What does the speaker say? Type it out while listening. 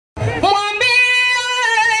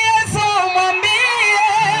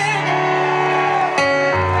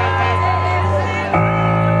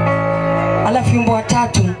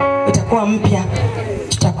mpya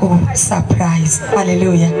tutaku surprise.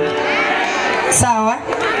 Haleluya. Sawa?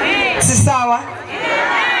 Si sawa?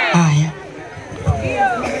 Haya.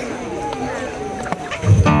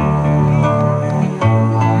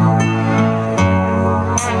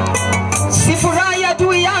 Si furaha ya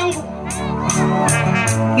adui yangu,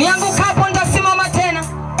 niangukapo nitasimama tena.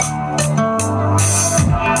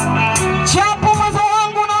 Japo mwanzo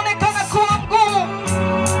wangu unaonekana kuwa mgumu,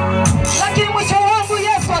 lakini mwisho wangu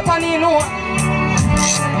Yesu ataniinua.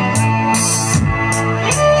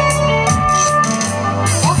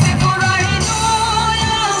 Usifurahi juu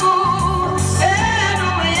yangu,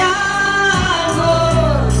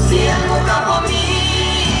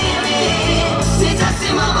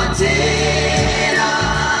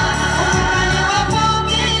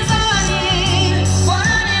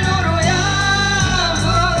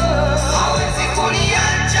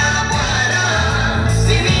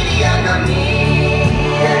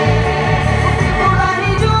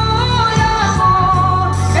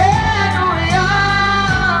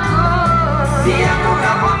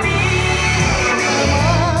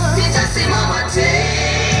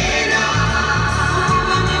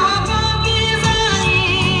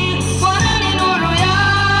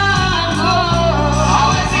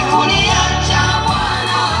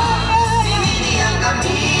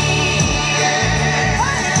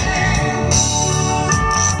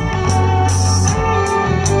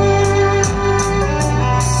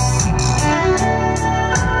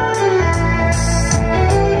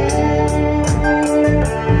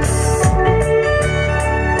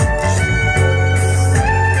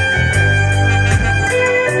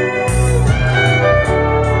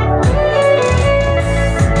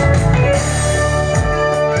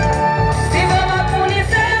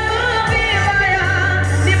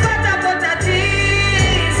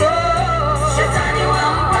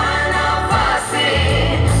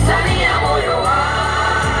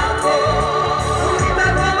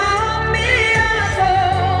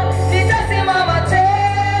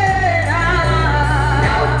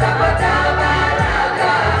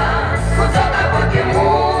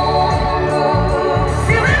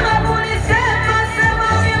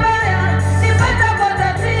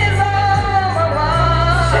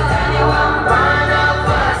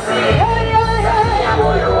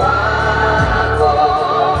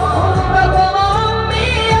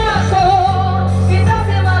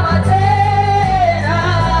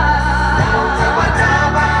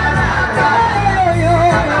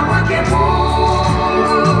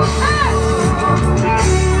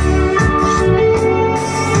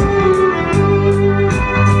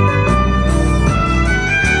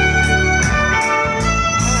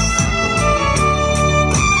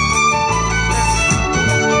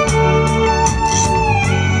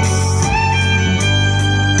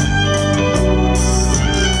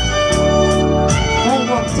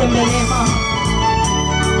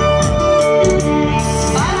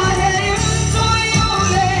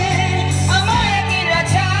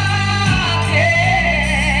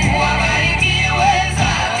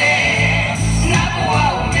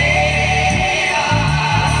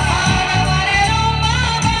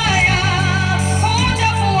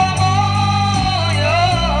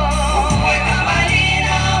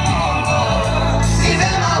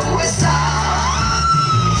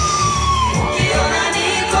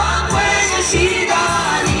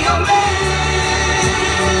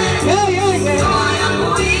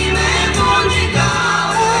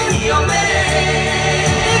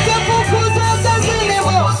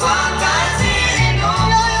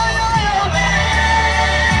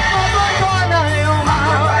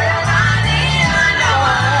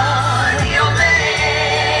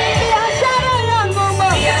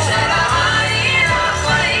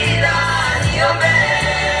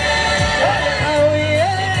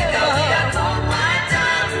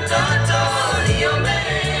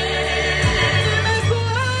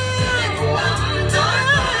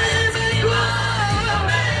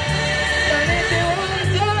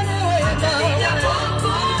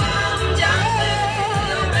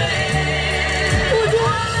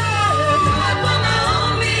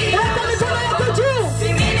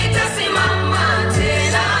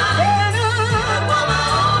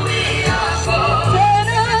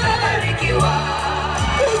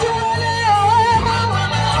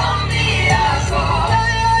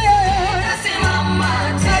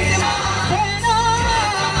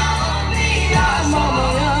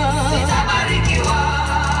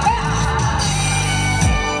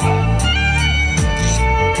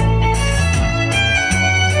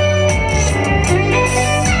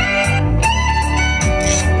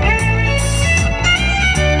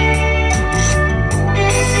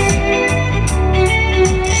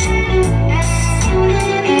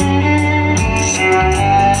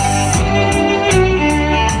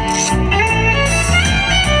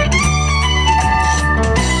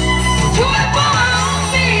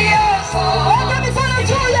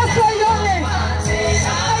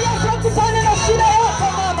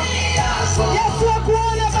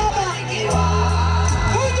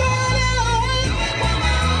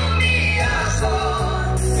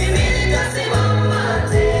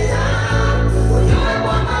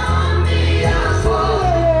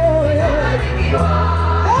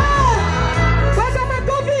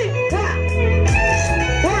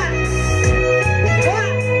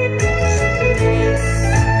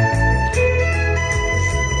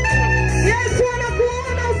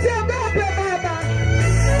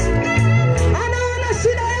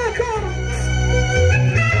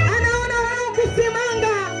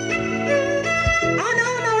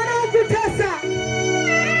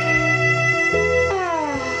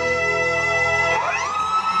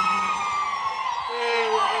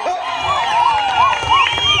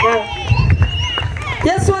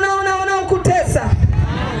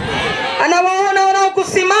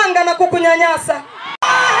 kukunyanga na kukunyanyasa.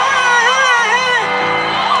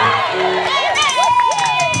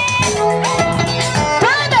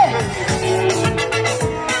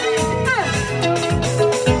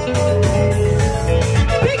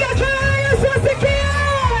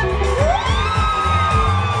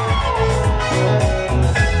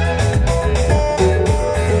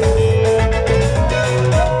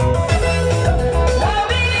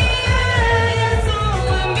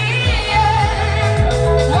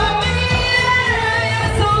 Mwambie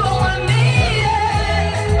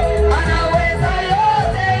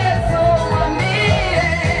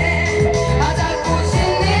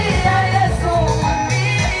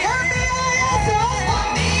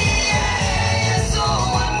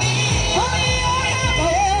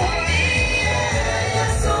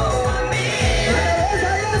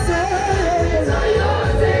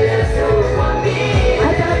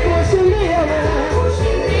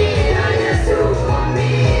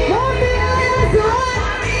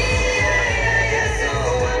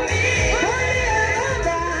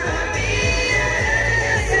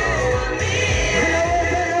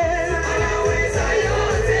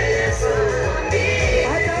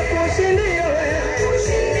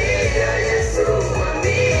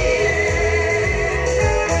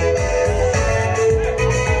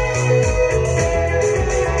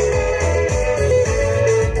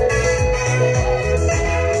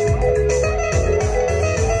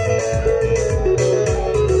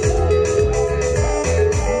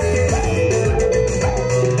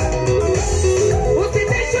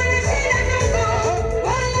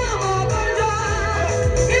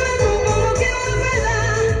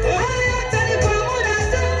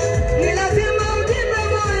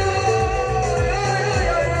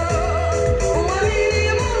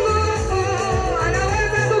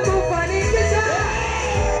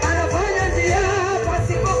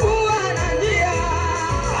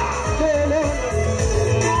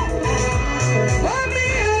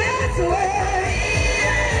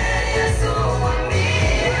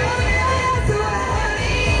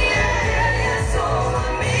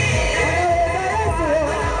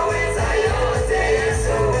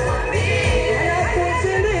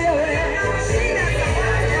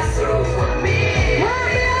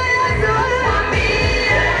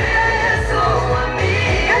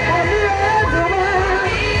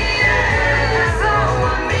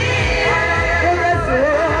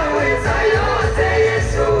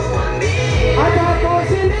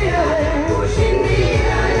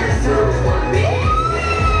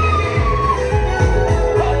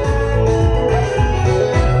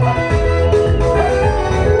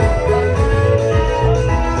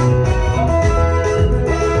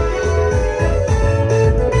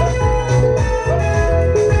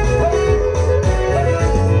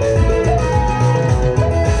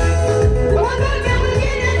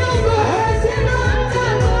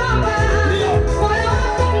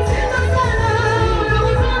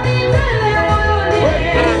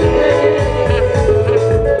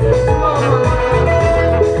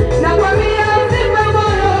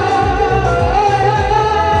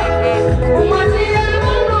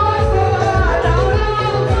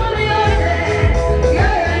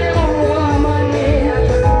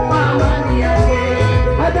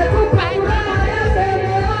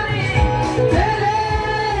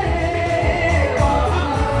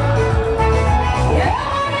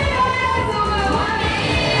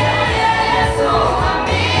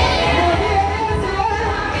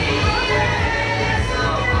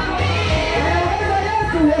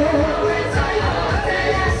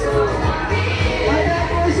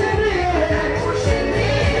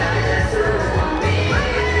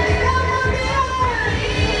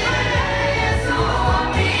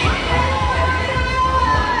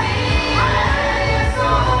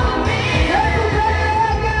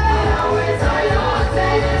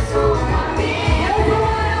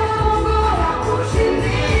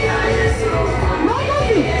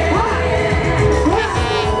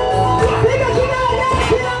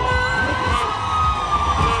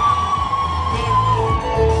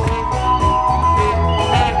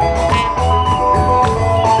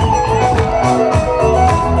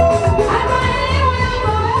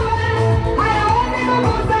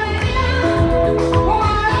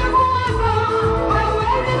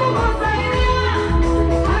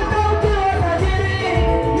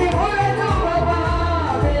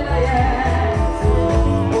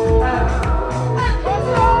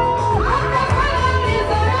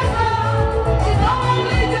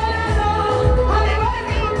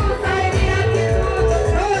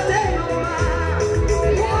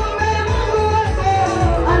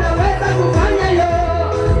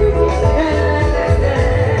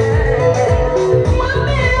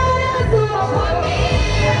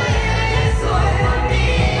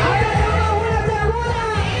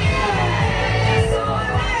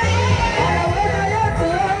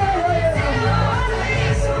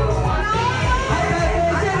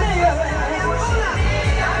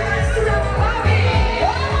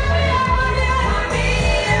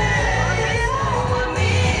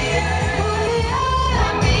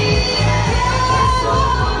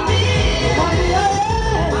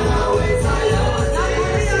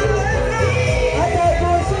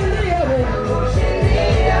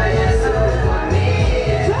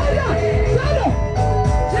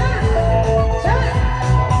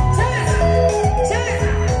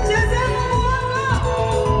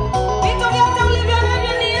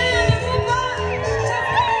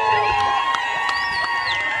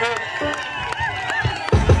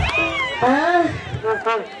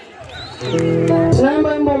Tunaimba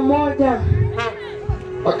wimbo mmoja.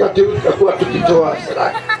 Wakati tutakuwa tukitoa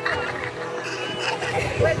sadaka.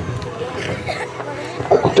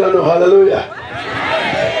 Makutano, haleluya.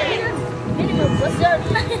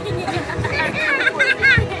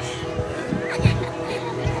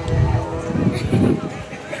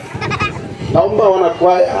 Naomba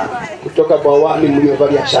wanakwaya kutoka bawani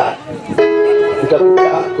mliovalia shati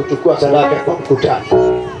mtakuja kuchukua sadaka kwa mkutano.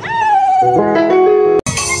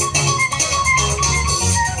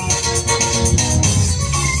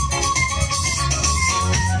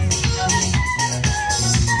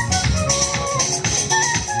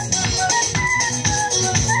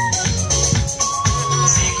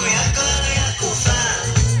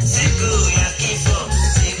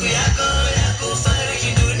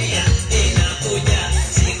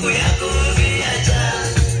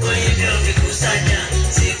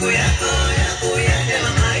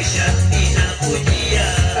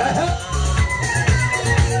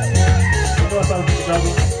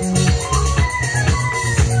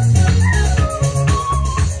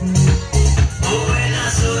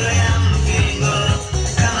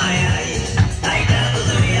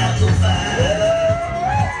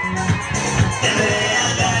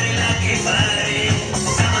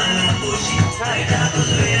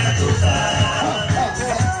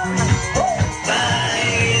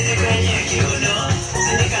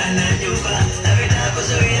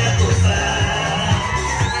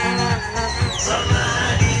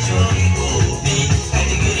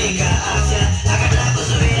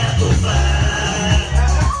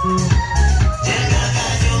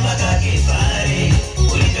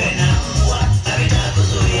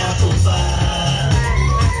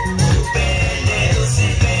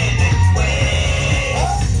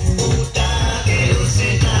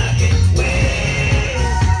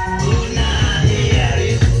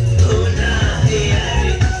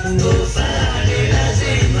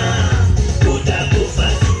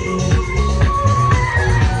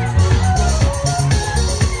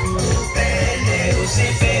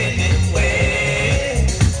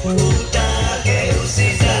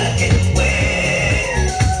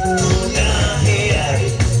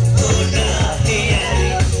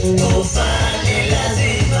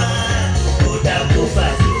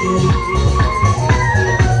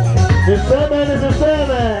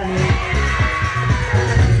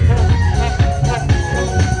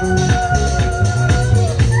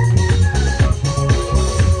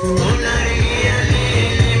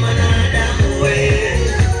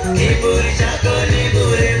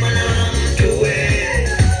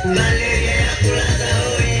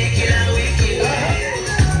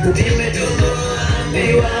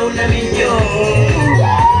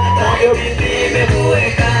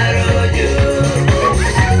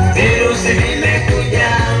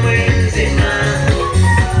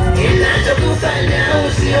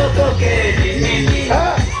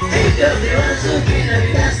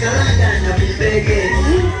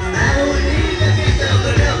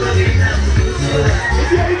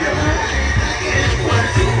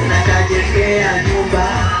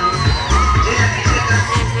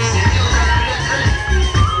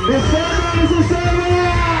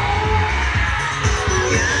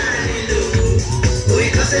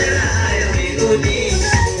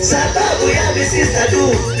 Sababu ya misista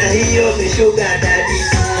tu na hiyo mishuga dadi.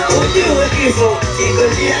 Ujue kifo kiko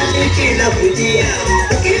njiani kinakujia.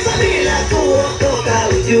 Ukifa bila kuokoka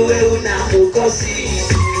ujue una mukosi.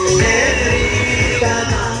 Heri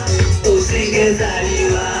kama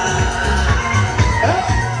usingezaliwa.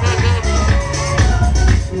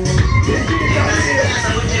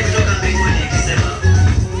 Sauti kutoka mbinguni ikisema,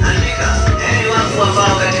 andika, heri wafu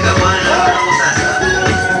ambao katika Bwana tangu sasa.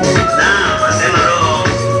 Na wasema roho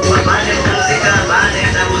wapate kupumzika baada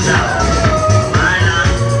ya taabu zao, maana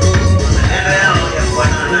matendo yao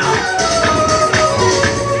yafuatana nao.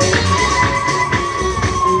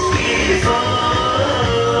 Kifo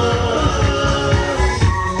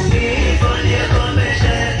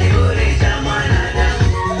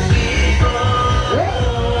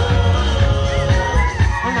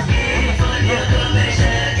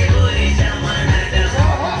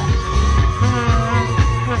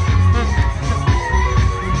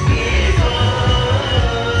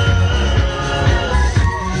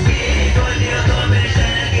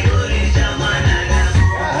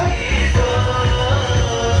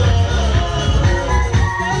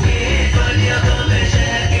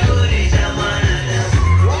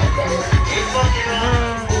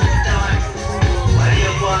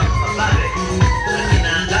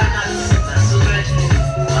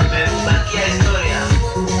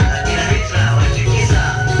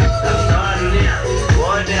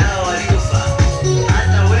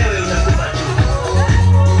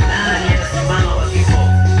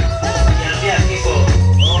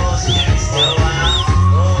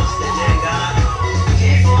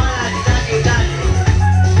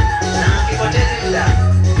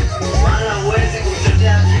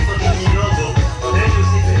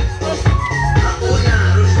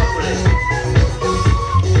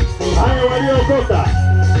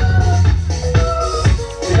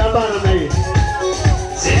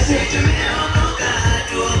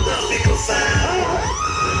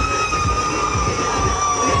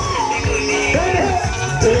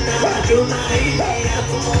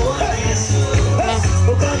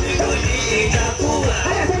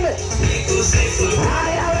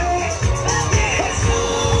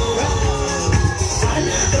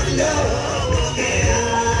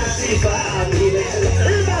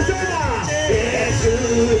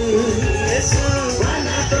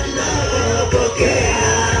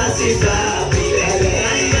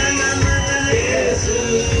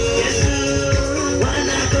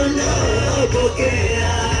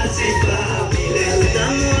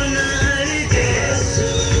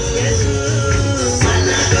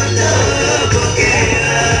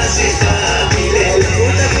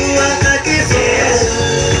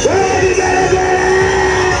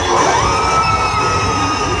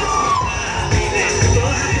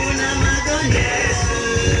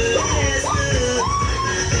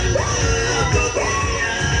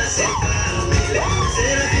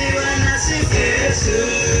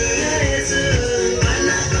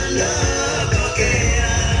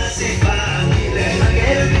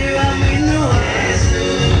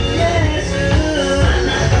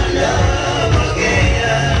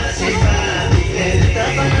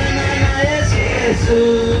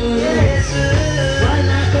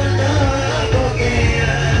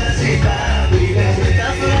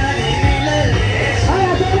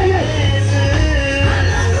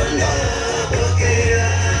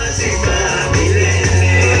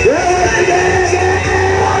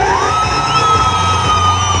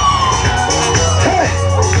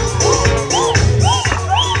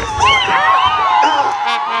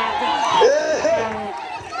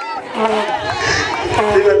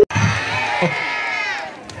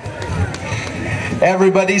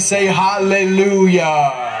Everybody say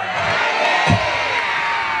hallelujah.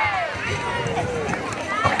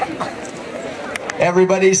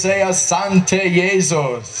 Everybody say asante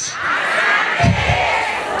Jesus.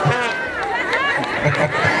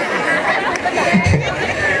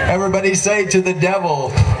 Everybody say to the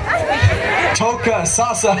devil, toka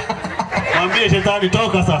sasa. Mwambie shetani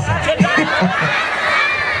toka sasa.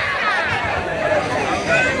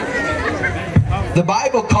 The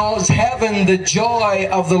Bible calls heaven the joy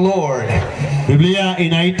of the Lord. Biblia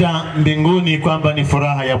inaita mbinguni kwamba ni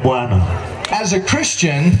furaha ya Bwana. As a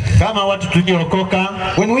Christian, kama watu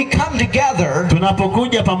tuliokoka, when we come together,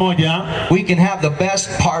 tunapokuja pamoja, we can have the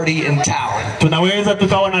best party in town. Tunaweza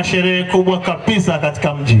tukawa na sherehe kubwa kabisa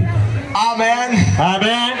katika mji. Amen.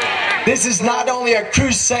 Amen. This is not only a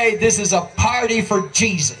crusade, this is a party for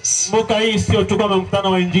Jesus.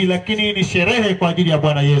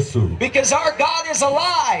 Because our God is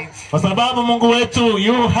alive. Kwa sababu Mungu wetu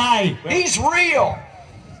yu hai. He's real.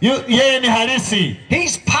 Yeye ni halisi.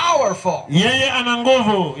 He's powerful. Yeye ana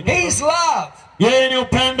nguvu. He's love. Yeye ni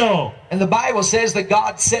upendo. And the Bible says that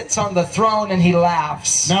God sits on the throne and he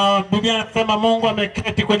laughs. Na Biblia inasema Mungu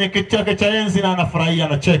ameketi kwenye kiti chake cha enzi na anafurahia,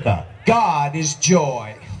 anacheka. God is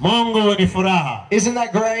joy. Mungu ni furaha. Isn't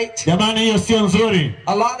that great? Jamani, hiyo sio nzuri.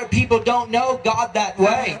 A lot of people don't know God that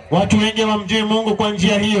way. Watu wengi wamjui Mungu kwa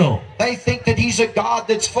njia hiyo. They think that he's a God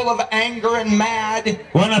that's full of anger and mad.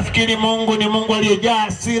 Wanafikiri Mungu ni Mungu aliyejaa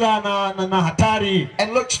hasira na hatari.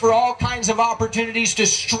 And looks for all kinds of opportunities to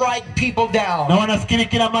strike people down. Na wanafikiri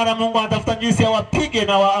kila mara Mungu anatafuta jinsi awapige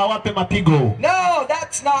na awape mapigo. No,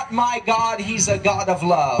 that's not my God. He's a God of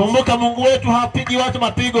love. Kumbuka Mungu wetu hapigi watu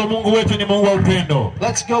mapigo, Mungu wetu ni Mungu wa upendo.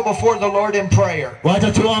 Let's go before the Lord in prayer.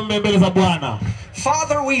 Wacha tuombe mbele za Bwana.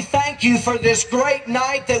 Father, we thank you for this great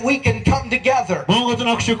night that we can come together. Mungu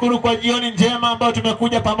tunakushukuru kwa jioni njema ambayo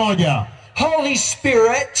tumekuja pamoja. Holy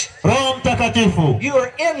Spirit, Roho Mtakatifu, you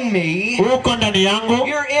are in me. Uko ndani yangu.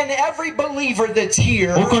 You're in every believer that's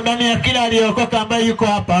here. Uko ndani ya kila aliyeokoka ambaye yuko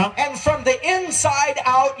hapa. And from the inside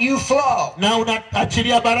out you flow. Na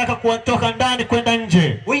unaachilia baraka kutoka ndani kwenda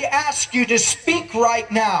nje. We ask you to speak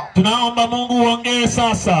right now. Tunaomba Mungu uongee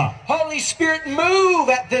sasa. Holy Spirit,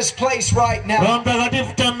 move at this place right now. Roho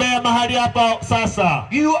Mtakatifu, tembea mahali hapa sasa.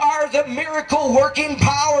 You are the miracle working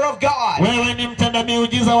power of God. Wewe ni mtenda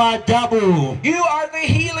miujiza wa ajabu. You are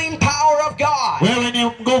the healing power of God. Wewe ni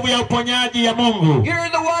nguvu ya uponyaji ya Mungu. You're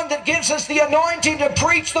the one that gives us the anointing to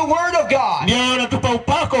preach the word of God. Ndiye unatupa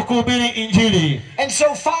upako kuhubiri injili. And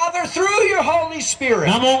so Father, through your Holy Spirit,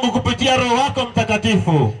 na Mungu kupitia Roho wako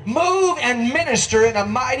Mtakatifu, move and minister in a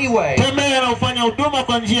mighty way. Tembea na ufanye huduma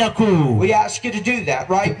kwa njia kuu. We ask you to do that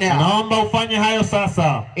right now. Naomba ufanye hayo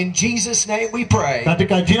sasa. In Jesus' name we pray.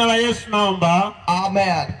 Katika jina la Yesu naomba.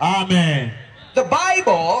 Amen. Amen. The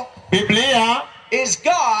Bible, Biblia, is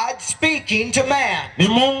God speaking to man. Ni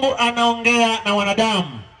Mungu anaongea na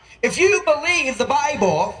wanadamu. If you believe the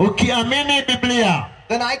Bible, ukiamini Biblia,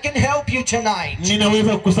 then I can help you tonight.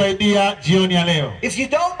 ninaweza kukusaidia jioni ya leo. If you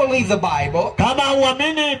don't believe the Bible, Kama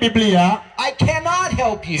huamini Biblia, I cannot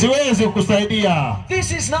help you. siwezi kukusaidia.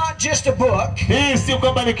 This is not just a book. Hii si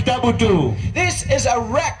kwamba ni kitabu tu. This is a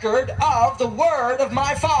record of the word of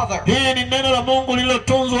my Father. Hii ni neno la Mungu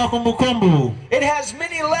lililotunzwa kumbukumbu. It has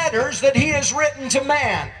many letters that he has written to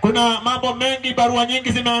man. Kuna mambo mengi, barua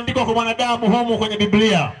nyingi zimeandikwa kwa mwanadamu humu kwenye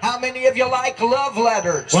Biblia. How many of you like love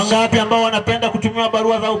letters? Wangapi ambao wanapenda kutumia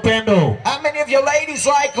barua za upendo? How many of you ladies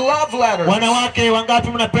like love letters? Wanawake wangapi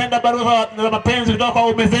mnapenda barua za mapenzi kutoka kwa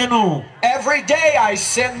waume zenu? Every day I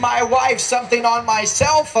send my wife something on my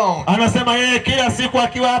cell phone. Anasema yeye kila siku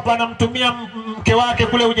akiwa hapa anamtumia mke wake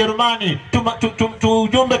kule Ujerumani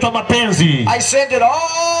ujumbe wa mapenzi. I send it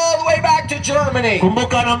all the way back to Germany.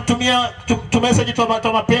 Kumbuka anamtumia message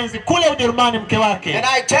wa mapenzi kule Ujerumani mke wake. And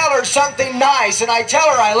I tell her something nice and I tell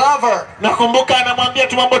her I love her. Na kumbuka anamwambia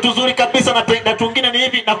tu mambo tuzuri kabisa na tungine ni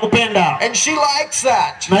hivi nakupenda. And she likes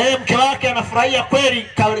that. Na yeye mke wake anafurahia kweli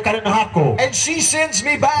karena hako. And she sends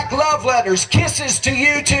me back love letters, kisses to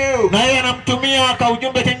you too. Na yeye anamtumia ka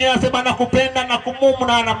ujumbe kingine anasema nakupenda na kumumu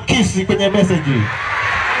na anamkisi kwenye message.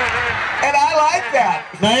 And I like that.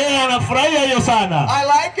 Na yeye anafurahia hiyo sana. I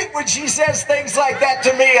like it when she says things like that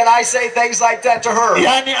to me and I say things like that to her.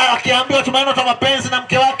 Yani akiambiwa tumaino ta mapenzi na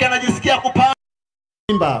mke wake anajisikia kupaa.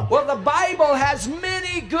 Well, the Bible has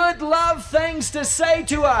many good love things to say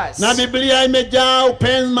to us. Na Biblia imejaa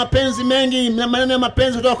mapenzi mengi na maneno ya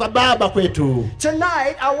mapenzi kutoka kwa Baba kwetu.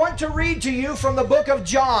 Tonight I want to read to you from the book of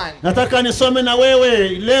John. Nataka nisome na wewe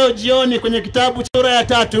leo jioni kwenye kitabu sura ya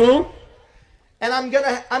 3. And I'm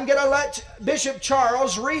gonna let Bishop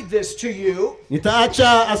Charles read this to you.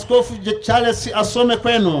 Nitaacha Askofu Charles asome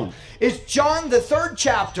kwenu. It's John the 3rd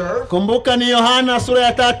chapter. Kumbuka ni Yohana sura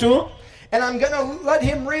ya 3. And I'm going to let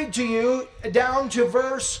him read to you down to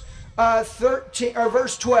verse 13 or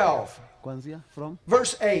verse 12. From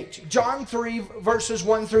verse 8. John 3 verses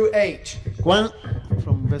 1 through 8.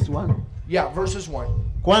 From verse 1. Yeah, verses 1.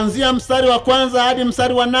 Kuanzia mstari wa kwanza hadi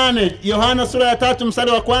mstari wa 8. Yohana sura ya 3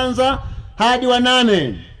 mstari wa kwanza hadi wa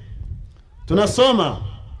 8. Tunasoma.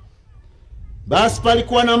 Basi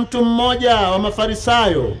palikuwa na mtu mmoja wa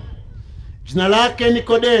Mafarisayo, jina lake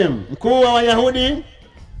Nikodemu, mkuu wa Wayahudi.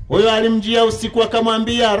 Huyo alimjia usiku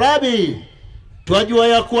akamwambia, Rabi, twajua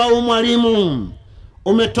ya kuwa mwalimu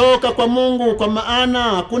umetoka kwa Mungu, kwa maana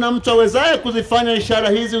hakuna mtu awezaye kuzifanya ishara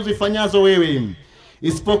hizi uzifanyazo wewe,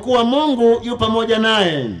 isipokuwa Mungu yu pamoja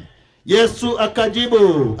naye. Yesu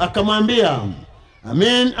akajibu akamwambia,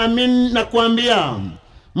 Amin, amin nakuambia,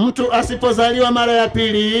 mtu asipozaliwa mara ya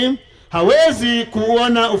pili hawezi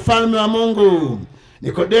kuona ufalme wa Mungu.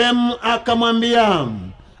 Nikodemu akamwambia,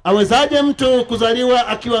 awezaje mtu kuzaliwa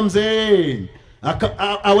akiwa mzee?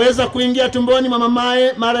 Aweza kuingia tumboni mwa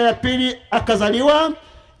mamaye mara ya pili akazaliwa?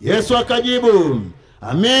 Yesu akajibu,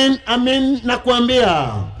 Amin, amin nakuambia,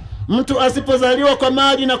 mtu asipozaliwa kwa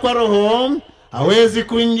maji na kwa Roho hawezi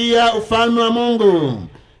kuingia ufalme wa Mungu.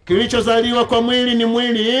 Kilichozaliwa kwa mwili ni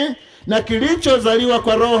mwili, na kilichozaliwa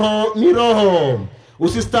kwa Roho ni roho.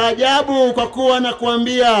 Usistaajabu kwa kuwa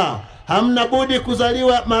nakuambia, hamna budi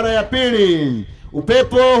kuzaliwa mara ya pili.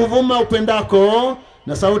 Upepo huvuma upendako,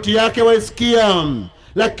 na sauti yake waisikia,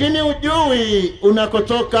 lakini hujui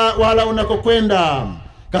unakotoka wala unakokwenda.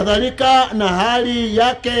 Kadhalika na hali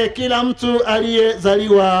yake kila mtu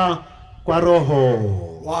aliyezaliwa kwa Roho.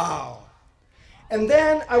 Wow. And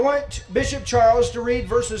then I want Bishop Charles to read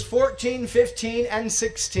verses 14, 15 and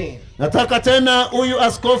 16. Nataka tena huyu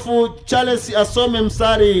Askofu Charles asome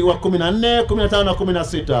mstari wa 14, 15 na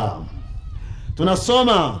 16.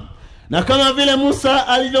 Tunasoma, na kama vile Musa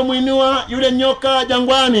alivyomuinua yule nyoka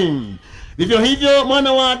jangwani, vivyo hivyo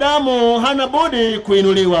mwana wa Adamu hana budi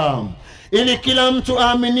kuinuliwa, ili kila mtu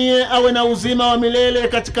aaminie awe na uzima wa milele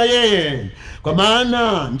katika yeye. Kwa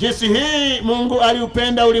maana jinsi hii Mungu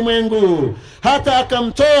aliupenda ulimwengu hata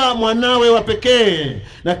akamtoa mwanawe wa pekee,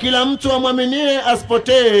 na kila mtu amwaminie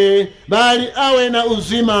asipotee bali awe na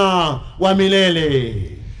uzima wa milele.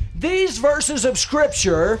 These verses of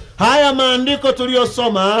scripture haya maandiko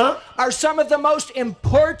tuliyosoma are some of the most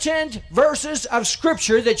important verses of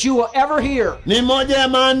scripture that you will ever hear. Ni moja ya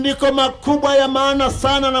maandiko makubwa ya maana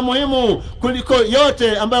sana na muhimu kuliko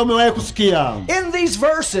yote ambayo umewahi kusikia. In these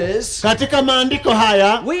verses, katika maandiko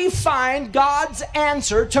haya, we find God's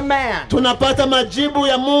answer to man. Tunapata majibu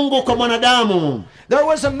ya Mungu kwa mwanadamu. There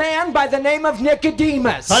was a man by the name of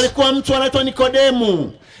Nicodemus. Alikuwa mtu anaitwa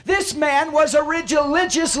Nikodemu. This man was a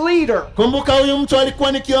religious leader. Kumbuka huyu mtu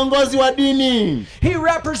alikuwa ni kiongozi wa dini. He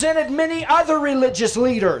represented many other religious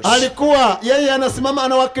leaders. Alikuwa yeye anasimama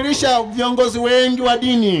anawakilisha viongozi wengi wa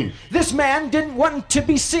dini. This man didn't want to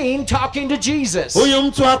be seen talking to Jesus. Huyu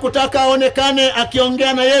mtu hakutaka aonekane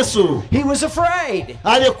akiongea na Yesu. He was afraid.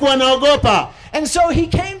 Alikuwa anaogopa. And so he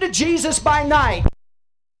came to Jesus by night.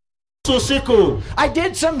 Usiku. I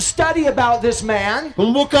did some study about this man.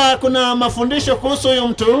 Kumbuka kuna mafundisho kuhusu huyu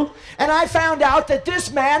mtu. And I found out that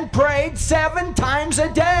this man prayed 7 times a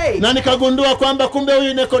day. Na nikagundua kwamba kumbe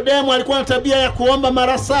huyu Nikodemo alikuwa na tabia ya kuomba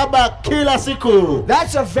mara 7 kila siku.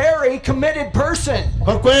 That's a very committed person.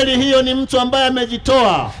 Kwa kweli hiyo ni mtu ambaye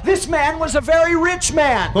amejitoa. This man was a very rich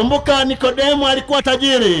man. Kumbuka Nikodemo alikuwa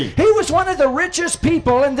tajiri. He was one of the richest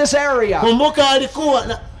people in this area. Kumbuka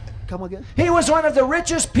alikuwa He was one of the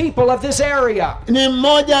richest people of this area.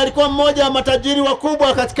 alikuwa mmoja wa matajiri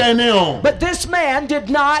wakubwa katika eneo. But this man did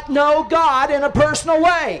not know God in a personal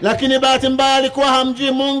way. Lakini bahati mbaya alikuwa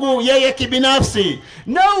hamjui Mungu yeye kibinafsi.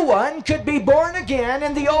 No one could be born again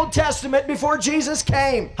in the Old Testament before Jesus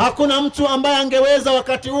came. Hakuna mtu ambaye angeweza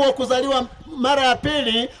wakati huo kuzaliwa mara ya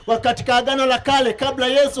pili katika Agano la Kale kabla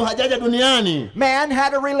Yesu hajaja duniani. Man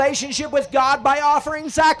had a relationship with God by offering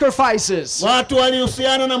sacrifices. Watu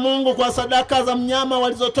walihusiana na Mungu kwa sadaka za mnyama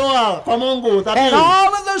walizotoa kwa Mungu. And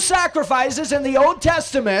all of those sacrifices in the Old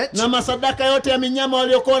Testament, na masadaka yote ya minyama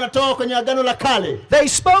waliokuwa wanatoa kwenye Agano la Kale, they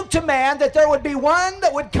spoke to man that there would be one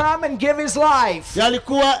that would come and give his life.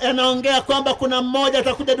 Yalikuwa yanaongea kwamba kuna mmoja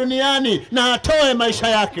atakuja duniani na atoe maisha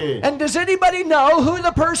yake. And does anybody know who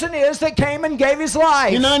the person is that came and gave his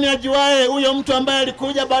life? Ni nani ajuaye huyo mtu ambaye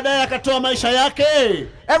alikuja baadaye akatoa maisha yake?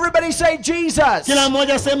 Everybody say Jesus. Kila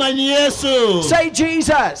mmoja sema ni Yesu. Say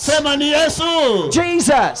Jesus. Sema ni Yesu.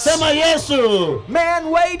 Jesus. Sema Yesu. Man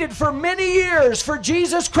waited for many years for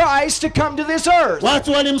Jesus Christ to come to this earth.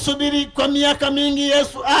 Watu walimsubiri kwa miaka mingi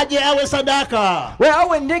Yesu aje awe sadaka. Well,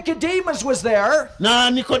 when Nicodemus was there, na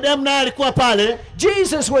Nikodemo naye alikuwa pale,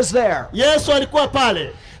 Jesus was there. Yesu alikuwa pale.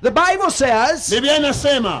 The Bible says Biblia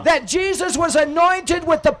inasema that Jesus was anointed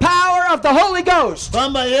with the power of the Holy Ghost.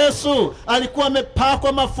 kwamba Yesu alikuwa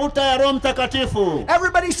amepakwa mafuta ya Roho Mtakatifu.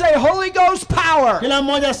 Everybody say Holy Ghost power. Kila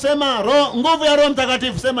mmoja sema nguvu ya Roho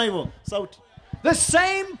Mtakatifu. Sema hivyo sauti. The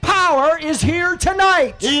same power is here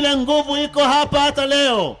tonight. Ile nguvu iko hapa hata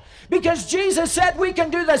leo. Because Jesus said we can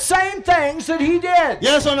do the same things that he did.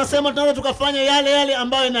 Yesu anasema tunaweza tukafanya yale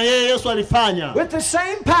ambayo na yeye Yesu alifanya. With the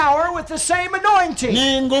same power, with the same anointing.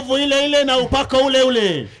 Ni nguvu ile na upako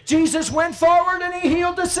ule. Jesus went forward and he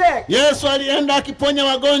healed the sick. Yesu alienda akiponya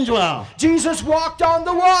wagonjwa. Jesus walked on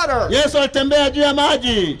the water. Yesu alitembea juu ya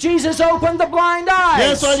maji. Jesus opened the blind eyes.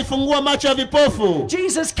 Yesu alifungua macho ya vipofu.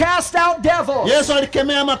 Jesus cast out devils. Yesu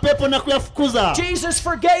alikemea mapepo na kuyafukuza. Jesus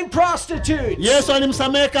forgave prostitutes. Yesu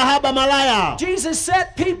alimsamehe kahaba malaya. Jesus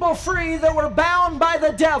set people free that were bound by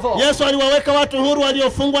the devil. Yesu aliwaweka watu huru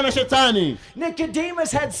waliofungwa na shetani.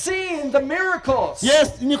 Nicodemus had seen the miracles. Yes,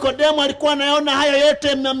 Nikodemo alikuwa anaona haya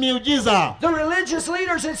yote na miujiza. The religious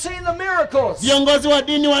leaders had seen the miracles. Viongozi wa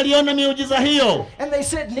dini waliona miujiza hiyo. And they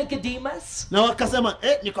said, Nicodemus, na wakasema,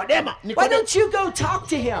 Nikodemo, why don't you go talk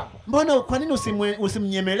to him? Mbona kwa nini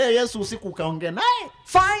usimnyemelee Yesu usiku ukaongea naye?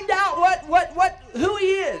 Find out who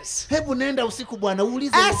he is. Hebu nenda usiku bwana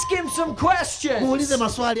uulize. Ask him some questions. Muulize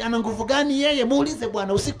maswali, ana nguvu gani yeye? Muulize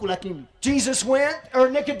bwana usiku. Lakini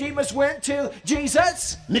Nicodemus went to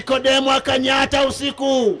Jesus. Nikodemo akanyata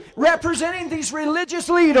usiku. Representing these religious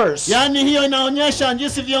leaders. Yani hiyo inaonyesha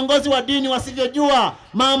jinsi viongozi wa dini wasivyojua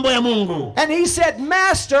mambo ya Mungu. And he said,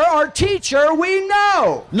 Master or teacher, we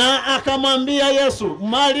know. Na akamwambia Yesu,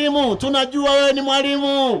 mwalimu, tunajua wewe ni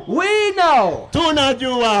mwalimu. We know.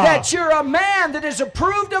 Tunajua. That you're a man that is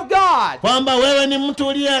approved of God. Kwamba wewe ni mtu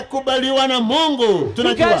uliyekubaliwa na Mungu.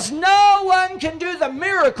 Tunajua. Because no one can do the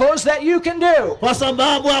miracles that you can do. Kwa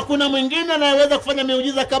sababu hakuna mwingine anayeweza kufanya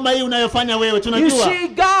miujiza kama hii unayofanya wewe. Tunajua. You see,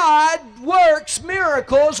 God works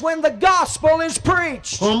miracles when the gospel is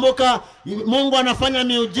preached. Kumbuka, Mungu anafanya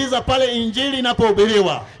miujiza pale injili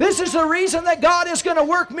inapohubiriwa. This is the reason that God is going to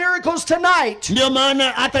work miracles tonight. Ndio maana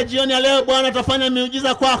hata jioni ya leo Bwana atafanya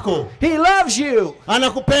miujiza kwako. He loves you.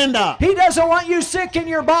 Anakupenda. He doesn't want you sick in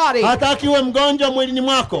your body. Hataki uwe mgonjwa mwilini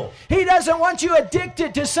mwako. He doesn't want you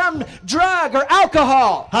addicted to some drug or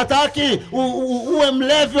alcohol. Hataki uwe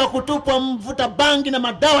mlevi wa kutupwa mvuta bangi na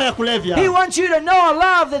madawa ya kulevya. He wants you to know a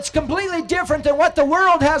love that's completely completely different than what the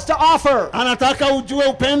world has to offer. Anataka ujue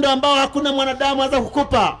upendo ambao hakuna mwanadamu anaweza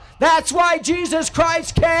kukupa. That's why Jesus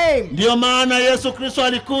Christ came. Ndio maana Yesu Kristo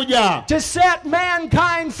alikuja. To set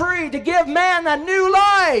mankind free, to give man a new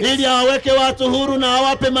life. Ili aweke watu huru na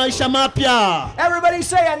awape maisha mapya. Everybody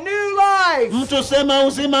say a new life. Mtu sema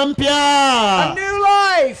uzima mpya. A new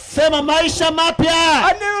life. Sema maisha mapya.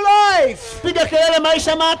 A new life. Piga kelele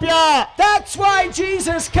maisha mapya. That's why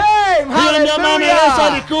Jesus came. Ndio maana Yesu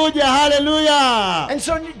Hallelujah. alikuja. Hallelujah. And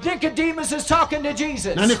so Nicodemus is talking to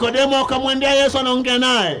Jesus. Na Nikodemo akamwendea Yesu anaongea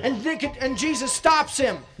naye. And Jesus stops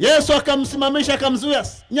him. Yesu akamsimamisha akamzuia.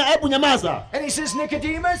 Hebu nyamaza. And he says,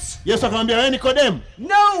 Nicodemus, Yesu akamwambia wewe Nikodemo,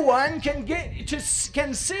 no one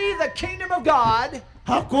can see the kingdom of God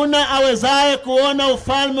hakuna awezaye kuona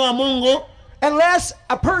ufalme wa Mungu unless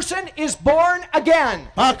a person is born again.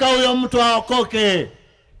 mpaka huyo mtu aokoke.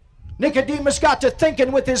 Nicodemus got to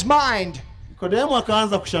thinking with his mind. Nikodemo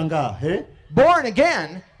akaanza kushangaa, Born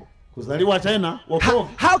again? kuzaliwa tena, wokovu.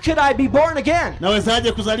 How could I be born again?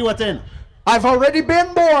 Nawezaje kuzaliwa tena? I've already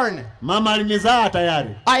been born. Mama alinizaa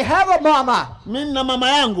tayari. I have a mama. Mimi nina mama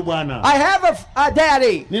yangu bwana. I have a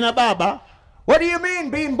daddy. Nina baba. What do you mean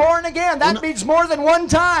being born again? That means more than one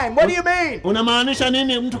time. What do you mean? Unamaanisha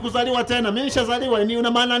nini mtu kuzaliwa tena? Mimi nishazaliwa, ni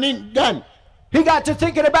una maana nini gani? He got to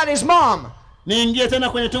thinking about his mom. Niingie tena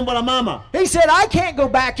kwenye tumbo la mama. He said, I can't go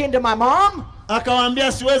back into my mom.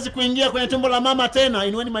 Akawaambia siwezi kuingia kwenye tumbo la mama tena.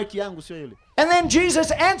 Inueni maiki yangu sio ile. And then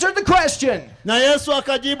Jesus answered the question. Na Yesu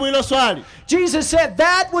akajibu hilo swali. Jesus said,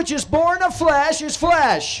 that which is born of flesh is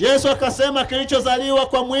flesh. Yesu akasema kilichozaliwa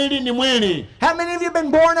kwa mwili ni mwili. How many of you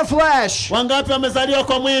been born of flesh? Wangapi wamezaliwa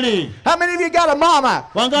kwa mwili? How many of you got a mama?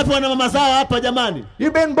 Wangapi wana mama zao hapa jamani?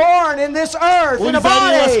 You've been born in this earth, in a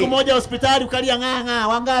Ulizaliwa siku body. moja hospitali ukalia ng'ang'a.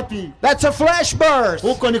 Wangapi? That's a flesh birth.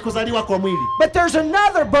 Huko ni kuzaliwa kwa mwili. But there's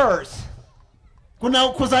another birth. Kuna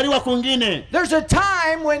kuzaliwa kwingine. There's a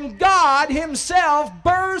time when God himself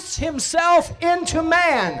births himself into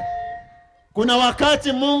man. Kuna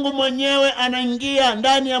wakati Mungu mwenyewe anaingia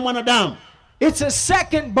ndani ya mwanadamu. It's a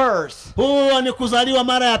second birth. Huo ni kuzaliwa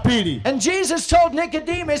mara ya pili. And Jesus told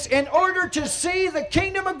Nicodemus, in order to see the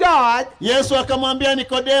kingdom of God, Yesu akamwambia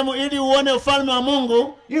Nikodemo, ili uone ufalme wa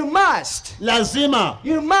Mungu, you must. lazima.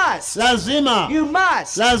 You must. Lazima. You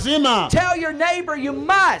must. Lazima. Tell your neighbor you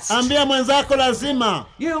must. Ambia mwenzako lazima.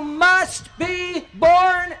 You must be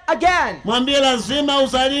born again. Mwambie lazima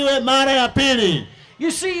uzaliwe mara ya pili.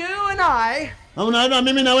 You see, you and I, Unaona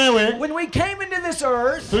mimi na wewe, when we came into this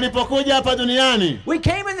earth, tulipokuja hapa duniani, we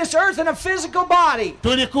came in this earth in a physical body.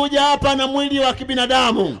 tulikuja hapa na mwili wa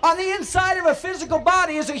kibinadamu. On the inside of a physical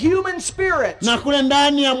body is a human spirit. Na kule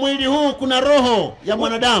ndani ya mwili huu kuna roho ya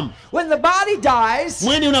mwanadamu. When the body dies,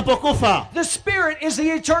 Mwili unapokufa, the spirit is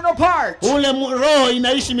the eternal part. ule roho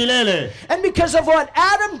inaishi milele. And because of what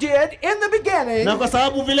Adam did in the beginning, Na kwa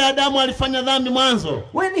sababu vile Adamu alifanya dhambi mwanzo,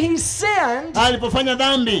 when he sinned, alipofanya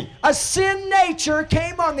dhambi, a sin nature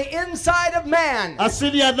came on the inside of man.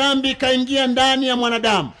 asili ya dhambi ikaingia ndani ya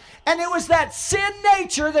mwanadamu. And it was that sin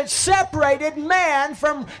nature that separated man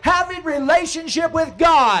from having relationship with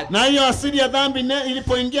God. Na hiyo asili ya dhambi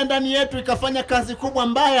ilipoingia ndani yetu ikafanya kazi kubwa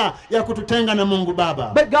mbaya ya kututenga na Mungu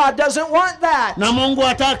Baba. But God doesn't want that. Na Mungu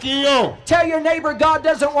hataki hiyo. Tell your neighbor, God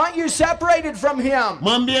doesn't want you separated from him.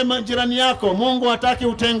 Mwambie jirani yako, Mungu hataki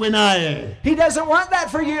utengwe naye. He doesn't want that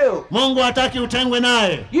for you. Mungu hataki utengwe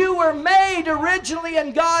naye. You were made originally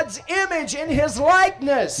in God's image, in his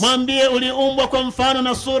likeness. Mwambie uliumbwa kwa mfano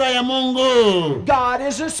na sura ya Mungu. God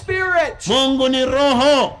is a spirit. Mungu ni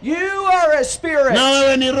roho. You are a spirit. Na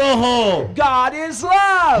wewe ni roho. God is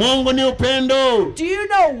love. Mungu ni upendo. Do you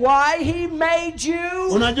know why he made you?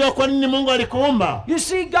 Unajua kwa nini Mungu alikuumba? You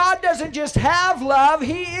see, God doesn't just have love,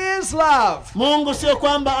 he is love. Mungu sio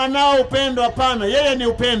kwamba anao upendo, hapana. Yeye ni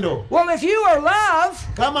upendo. Well, if you are love,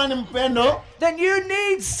 Kama ni mpendo, then you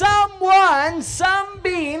need someone, some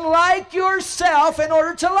being like yourself in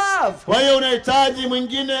order to love. kwa hiyo unahitaji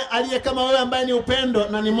mwingine aliye kama wewe ambaye ni upendo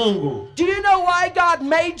na ni Mungu. Do you know why God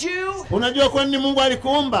made you? Unajua kwa nini Mungu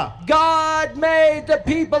alikuumba? God made the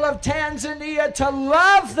people of Tanzania to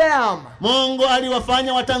love them. Mungu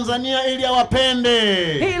aliwafanya Watanzania ili awapende.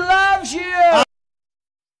 He loves you.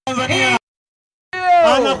 Tanzania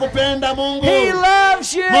anakupenda Mungu. He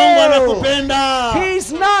loves you. Mungu anakupenda.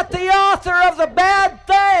 He's not the author of the bad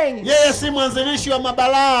thing. Yeye si mwanzilishi wa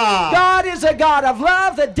mabalaa. God is is a God of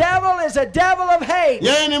love. The devil is a devil of hate.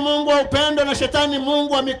 Yeye ni Mungu wa upendo na shetani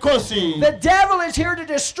Mungu wa mikosi. The devil is here to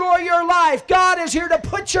destroy your life. God is here to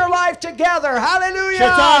put your life together. Hallelujah.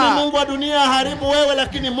 Shetani Mungu wa dunia haribu wewe,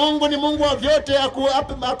 lakini Mungu ni Mungu wa vyote,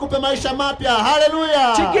 akupe maisha mapya.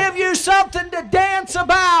 Hallelujah. To give you something to dance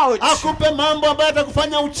about. Akupe mambo ambayo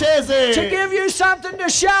atakufanya ucheze. To give you something to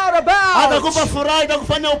shout about. Atakupa furaha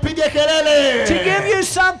itakufanya upige kelele. To give you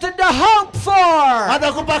something to hope for.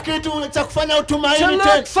 Atakupa kitu cha kufanya utumaini. To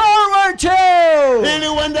look forward to. Ili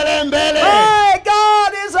uendelee mbele. Hey,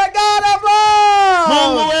 God is a God of love.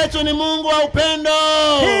 Mungu wetu ni Mungu wa upendo.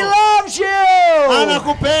 He loves you.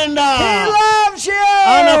 Anakupenda. He loves you.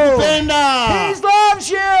 Anakupenda. He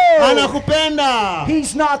loves you. Anakupenda.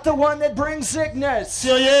 He's not the one that brings sickness.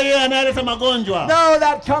 Sio yeye anayeleta magonjwa. No,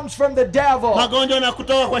 that comes from the devil. Magonjwa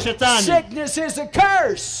yanakutoka kwa shetani. Sickness is a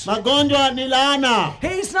curse. Magonjwa ni laana.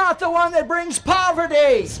 He's not the one that brings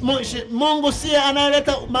poverty. Mungu siye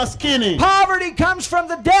anayeleta maskini. Poverty comes from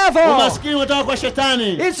the devil. Umaskini unatoka kwa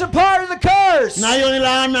shetani. It's a part of the curse. Na hiyo ni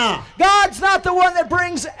laana. God's not the one that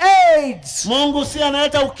brings AIDS. Mungu siye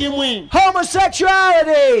analeta ukimwi.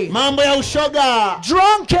 Homosexuality. Mambo ya ushoga.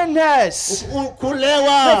 Drunkenness.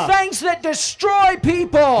 Kulewa. The things that destroy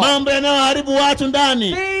people. Mambo yanayoharibu watu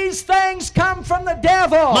ndani. These things come from the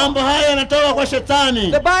devil. Mambo haya yanatoka kwa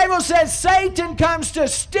shetani. The Bible says Satan comes to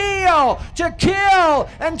steal, to kill,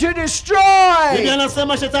 and to destroy. Biblia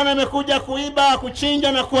inasema shetani amekuja kuiba,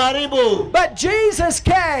 kuchinja na kuharibu. But Jesus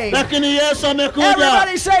came. Lakini Yesu amekuja.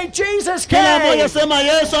 Everybody say Jesus Kila came. mmoja sema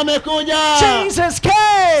Yesu amekuja. Jesus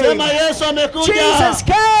came. Sema Yesu amekuja. Jesus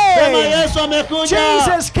came. Sema Yesu amekuja.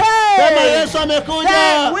 Jesus came. Sema Yesu amekuja.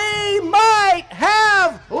 That we might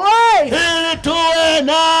have life. Ili tuwe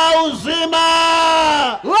na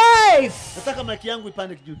uzima. Life. Nataka maiki yangu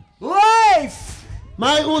ipande juu. Life.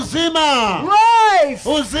 Uzima. Life.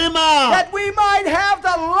 Uzima. That we might have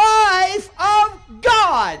the life of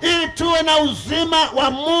God. Ili tuwe na uzima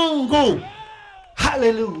wa Mungu.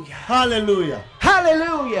 Hallelujah. Hallelujah.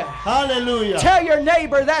 Hallelujah. Hallelujah. Tell your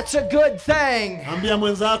neighbor that's a good thing. Ambia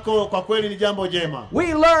mwenzako kwa kweli ni jambo jema.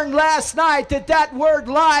 We learned last night that word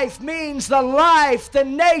life means the life, the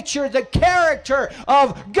nature, the character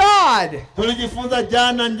of God. Tulijifunza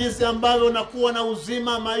jana jinsi ambavyo unakuwa na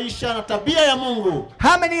uzima, maisha na tabia ya Mungu.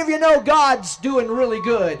 How many of you know God's doing really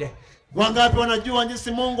good? Wangapi wanajua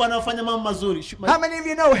jinsi Mungu anafanya mambo mazuri? How many of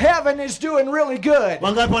you know heaven is doing really good?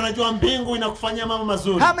 Wangapi wanajua mbingu inakufanyia mambo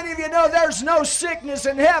mazuri? How many of you know there's no sickness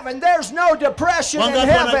in heaven? There's no depression in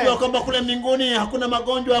Wangapi wanajua heaven? kwamba kule mbinguni hakuna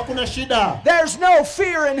magonjwa, hakuna shida? There's no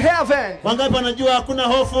fear in heaven. Wangapi wanajua hakuna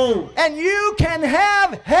hofu? And you can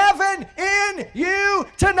have heaven in you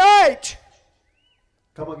tonight.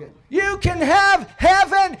 Come again. You can have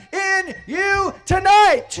heaven in you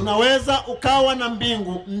tonight. Unaweza ukawa na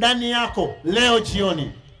mbingu ndani yako leo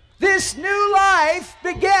jioni. This new life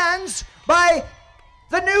begins by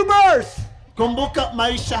the new birth. Kumbuka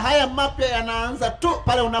maisha haya mapya yanaanza tu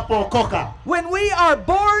pale unapookoka. When we are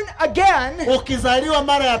born again, Ukizaliwa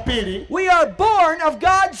mara ya pili, we are born of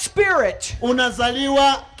God's Spirit.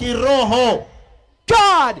 unazaliwa kiroho.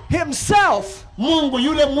 God himself. Mungu,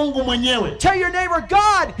 yule Mungu mwenyewe. Tell your neighbor,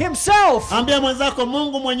 God himself. Ambia mwenzako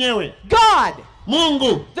Mungu mwenyewe. God.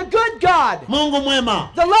 Mungu. The good God. Mungu mwema.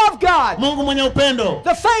 The love God. Mungu mwenye upendo.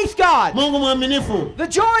 The faith God. Mungu mwaminifu. The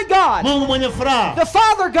joy God. Mungu mwenye furaha. The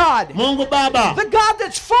Father God. Mungu Baba. The God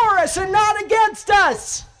that's for us and not against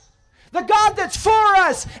us. The God that's for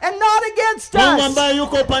us and not against Mungu us. ambaye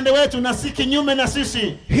yuko upande wetu na si kinyume na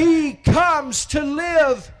sisi. He comes to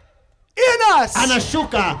live in us.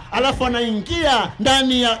 Anashuka alafu anaingia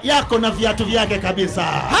ndani yako na viatu vyake kabisa.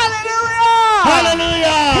 Hallelujah.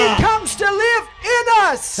 Hallelujah. He comes to live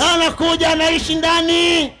in us. Anakuja anaishi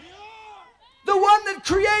ndani. The one that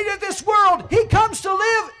created this world, he comes to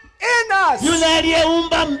live in us. Yule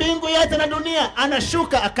aliyeumba mbingu yote na dunia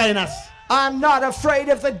anashuka akae nasi. I'm not afraid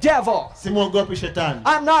of the devil. Simuogopi shetani.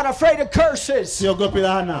 I'm not afraid of curses. Siogopi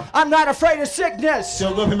laana. I'm not afraid of sickness.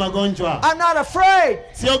 Siogopi magonjwa. I'm not afraid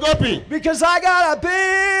Siogopi. because I got a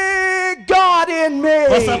big God in me.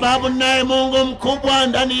 Kwa sababu ninaye Mungu mkubwa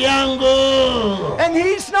ndani yangu. And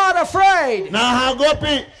he's not afraid. Na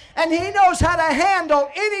hagopi. And he knows how to handle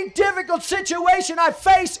any difficult situation I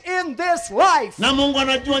face in this life. Na Mungu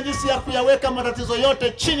anajua jinsi ya kuyaweka matatizo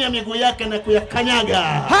yote chini ya miguu yake na kuyakanyaga.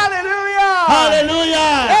 Hallelujah.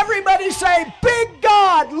 Hallelujah. Everybody say big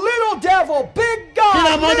God, little devil, big God,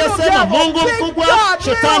 Kila mmoja little sema devil, Mungu big mkubwa, God,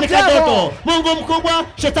 shetani little devil. kadogo. Mungu mkubwa,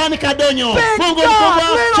 shetani kadonyo. Big Mungu God, mkubwa,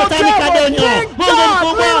 little shetani devil. kadonyo. Big Mungu God,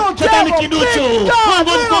 mkubwa, little shetani devil. kiduchu. Big God,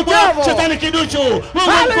 Mungu little mkubwa, devil. shetani kiduchu.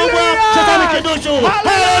 Mungu Hallelujah. mkubwa, shetani kiduchu.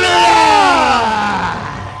 Hallelujah.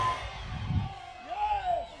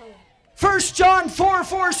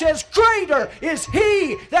 4 says, greater is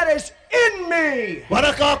he that is in me.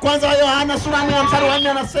 Waraka wa kwanza wa Yohana sura ya 4 mstari wa 4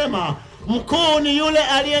 anasema, mkuu ni yule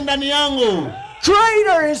aliye ndani yangu.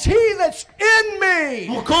 Greater is he that's in me.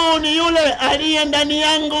 Mkuu ni yule aliye ndani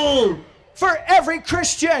yangu. For every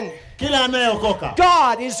Christian, Kila anayeokoka,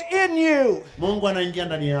 God is in you. Mungu anaingia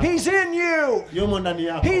ndani yako. He's in you. Yumo ndani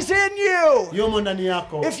yako. He's in you. Yumo ndani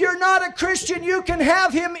yako. If you're not a Christian, you can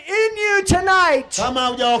have him in you tonight. Kama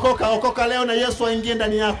hujaokoka, okoka leo na Yesu aingie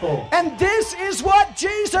ndani yako. And this is what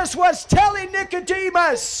Jesus was telling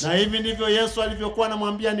Nicodemus. Na hivi ndivyo Yesu alivyokuwa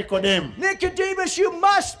anamwambia Nikodemu. Nicodemus, you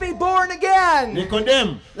must be born again.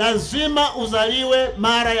 Nikodemu, lazima uzaliwe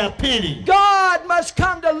mara ya pili. God must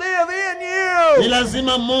come to live in Ni you.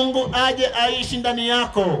 lazima Mungu aje aishi ndani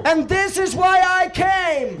yako. And this is why I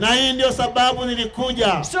came. Na hii ndio sababu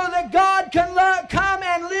nilikuja. So that God can come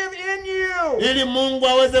and live in you. Ili Mungu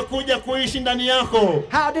aweze kuja kuishi ndani yako.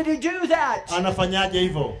 How did he do that? Anafanyaje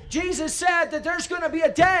hivyo? Jesus said that there's going to be a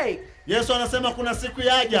day Yesu anasema kuna siku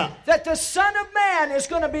yaja that the Son of Man is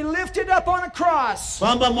going to be lifted up on a cross.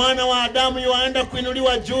 kwamba mwana wa Adamu yuaenda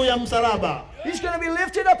kuinuliwa juu ya msalaba. He's going to be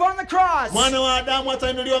lifted up on the cross. Mwana wa Adamu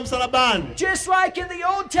atainuliwa msalabani. Just like in the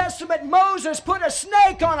Old Testament, Moses put a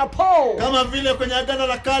snake on a pole. Kama vile kwenye Agano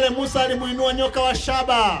la Kale Musa alimuinua nyoka wa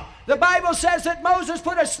shaba. The Bible says that Moses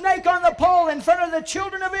put a snake on the pole in front of the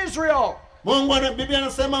children of Israel. Biblia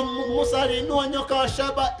anasema Musa aliinua nyoka wa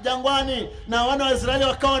shaba jangwani na wana wa Israeli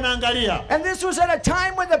wakawa wanaangalia. And this was at a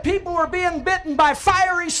time when the people were being bitten by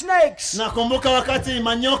fiery snakes. Nakumbuka wakati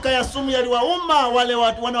manyoka ya sumu yaliwauma wale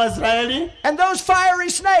wana wa Israeli. And those fiery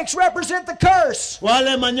snakes represent the curse.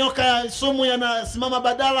 Wale manyoka ya sumu yanasimama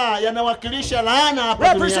badala yanawakilisha laana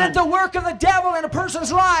hapa Represent duniani. the work of the devil in a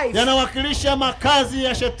person's life. Yanawakilisha makazi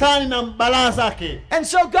ya shetani na balaa zake. And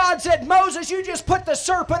so God said, Moses, you just put the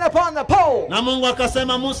serpent upon the pole. Na Mungu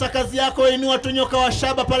akasema, Musa, kazi yako inua tu nyoka wa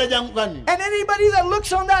shaba pale jangwani. And anybody that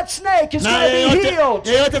looks on that snake is Na going to be healed.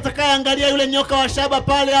 yeyote atakayeangalia yule nyoka wa shaba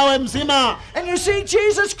pale awe mzima. And you see,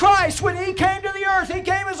 Jesus Christ, when he came to the earth, he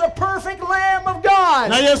came as a perfect Lamb of God.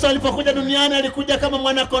 Na Yesu alipokuja duniani alikuja kama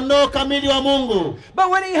mwana kondoo kamili wa Mungu. But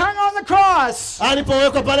when he hung on the cross,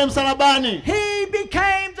 Alipowekwa pale msalabani, he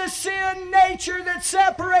became the sin nature that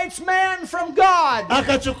separates man from God.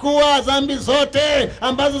 akachukua dhambi zote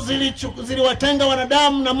ambazo ziliwatenga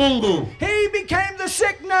wanadamu na Mungu. He became the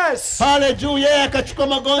sickness. Pale juu yeye akachukua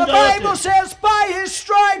The magonjwa Bible yote. says, by his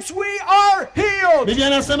stripes we are healed. Biblia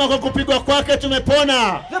inasema kwa kupigwa kwake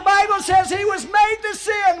tumepona. The Bible says he was made to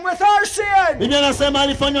sin with our sin. Biblia inasema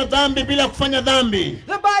alifanywa dhambi bila kufanya dhambi.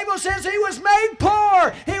 The Bible says he was made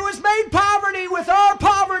poor. He was made poverty with our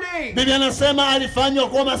poverty. Biblia inasema alifanywa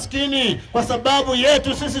kuwa maskini kwa sababu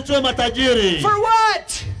yetu sisi tuwe matajiri. For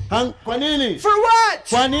what? Kwa nini? For what?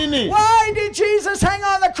 Kwa nini? Why did Jesus hang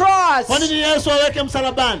on the cross? Kwa nini Yesu aweke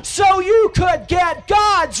msalabani? So you could get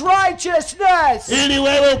God's righteousness. Ili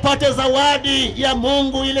wewe upate zawadi ya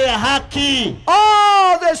Mungu, ile ya haki.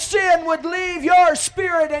 All the sin would leave your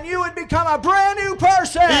spirit and you would become a brand new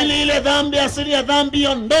person. Ili ile dhambi, asili ya dhambi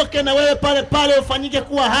iondoke na wewe pale pale ufanyike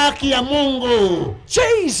kuwa haki ya Mungu.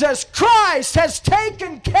 Jesus Christ has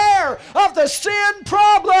taken care of the sin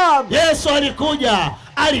problem. Yesu alikuja,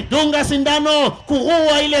 alidunga sindano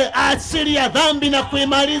kuua ile asili ya dhambi na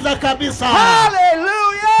kuimaliza kabisa.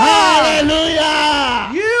 Hallelujah!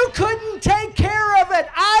 Hallelujah! You couldn't take care of it.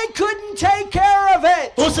 I couldn't take care of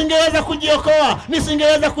it. Usingeweza kujiokoa,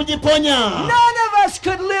 nisingeweza kujiponya. None of us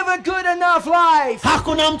could live a good enough life.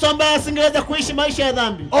 Hakuna mtu ambaye asingeweza kuishi maisha ya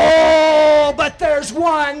dhambi. Oh, but there's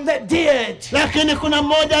one that did. Lakini kuna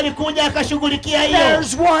mmoja alikuja akashughulikia hiyo.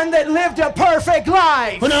 There's one that lived a perfect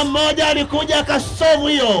life. Kuna mmoja alikuja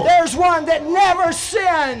akasolve hiyo. There's one that never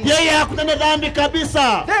sinned. Yeye hakutenda dhambi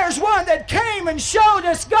kabisa. There's one that came and showed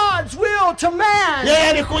us God's will to man. Yeye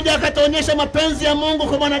alikuja akatuonyesha mapenzi ya Mungu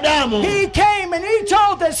kwa mwanadamu. He came and he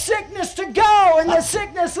told the sickness to go and the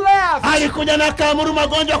sickness left. Alikuja na akaamuru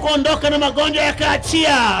magonjwa kuondoka na magonjwa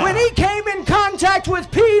yakaachia. When he came in contact with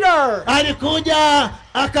Peter, Alikuja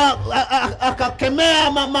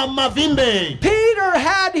akakemea mavimbe. Peter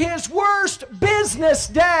had his worst business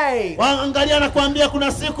day. Angalia nakwambia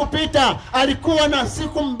kuna siku Peter alikuwa na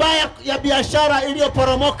siku mbaya ya biashara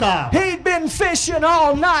iliyoporomoka. He'd been fishing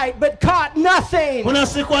all night but caught nothing. Kuna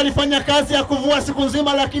siku alifanya kazi ya kuvua siku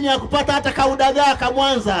nzima lakini hakupata hata kaudagaa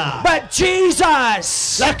kamwanza. But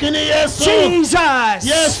Jesus, Lakini Yesu,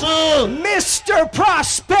 Mr.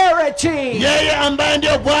 Prosperity, yeye ambaye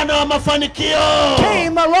ndio Bwana wa mafanikio,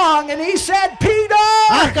 came along and he said, Peter,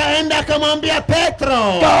 akaenda akamwambia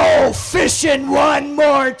Petro, go fishing one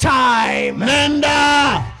more time.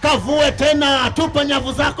 nenda kavue tena, tupa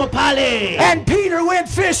nyavu zako pale. And Peter went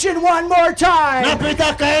fishing one more Na time. Petro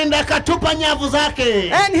akaenda akatupa nyavu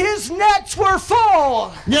zake. And his nets were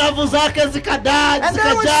full. Nyavu zake And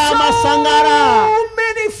there was zikajaa masangara. so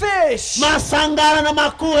many fish Masangara na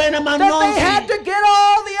makuhe na that they had manonzi. to get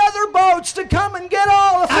all the other boats to come and get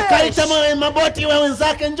all the Akaita fish. maboti wa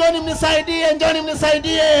wenzake, njoni mnisaidie, njoni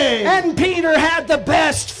mnisaidie. And Peter had the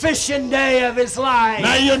best fishing day of his life.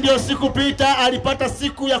 Na hiyo ndio siku Peter alipata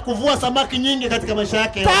siku ya kuvua samaki nyingi katika maisha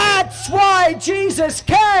yake. That's why Jesus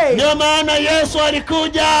came, Ndio maana Yesu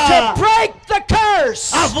alikuja to break the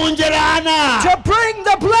curse, avunje laana, to bring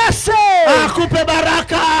the blessing, akupe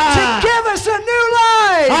baraka, to give us a new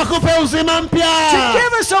life, akupe uzima mpya, to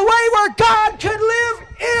give us a way where God could live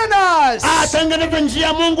in us. atengeneze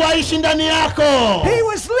njia Mungu aishi ndani yako. He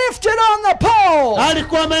was lifted on the pole.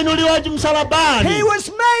 Alikuwa ameinuliwa juu msalabani, He was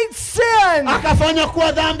made sin. akafanywa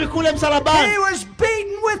kuwa dhambi kule msalabani, He was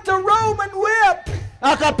beaten with the Roman whip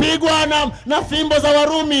akapigwa na fimbo za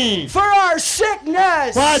Warumi for our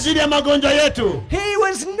sickness. kwa ajili ya magonjwa yetu. He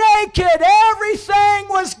was naked. Everything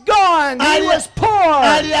was gone. He was poor.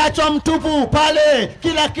 Aliachwa mtupu pale,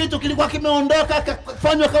 kila kitu kilikuwa kimeondoka,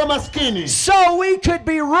 akafanywa kama maskini, So we could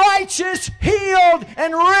be righteous, healed,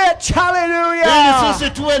 and rich. ili Hallelujah.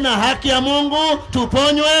 sisi tuwe na haki ya Mungu,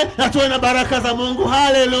 tuponywe na tuwe na baraka za Mungu.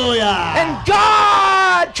 Haleluya! And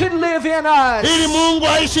God could live in Ili us. Mungu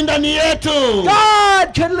aishi ndani yetu,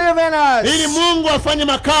 God could live in ili us. Mungu afanye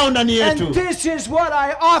makao ndani And yetu. this is what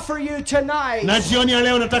I offer you tonight. Na jioni ya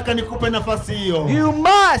leo nataka nikupe nafasi hiyo. You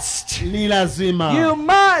must. Ni lazima, You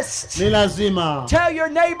must. ni lazima. Tell your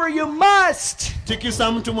neighbor you must.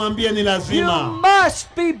 Tikisa mtu, mwambie ni You lazima. must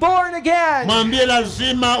be born again. Mwambie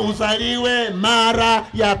lazima uzaliwe mara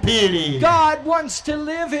ya pili, God wants to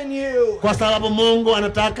live in you. kwa sababu Mungu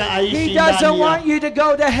anataka He aishi doesn't ndani want yako. you to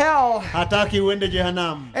go to hell. Hataki uende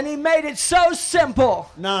jehanamu, And he made it so simple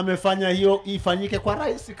na amefanya hiyo ifanyike kwa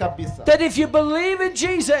rahisi kabisa. that if you believe in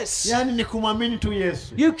Jesus, Yani ni kumwamini tu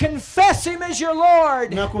Yesu you confess him as your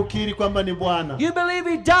Lord. na kukiri kwamba ni Bwana, You believe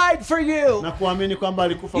he died for you. na kuamini kwamba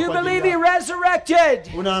alikufa You kwa ajili believe he yako.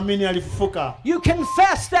 resurrected. Unaamini alifufuka, You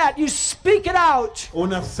confess that. You speak it out.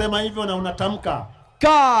 unasema hivyo na unatamka.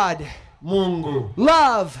 God, Mungu,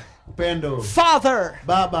 love, upendo, Father,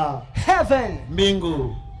 Baba, heaven,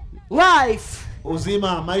 mbingu, life,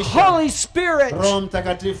 uzima, maisha, Holy Spirit, Roho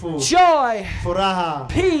Mtakatifu, joy, furaha,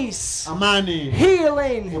 peace, amani,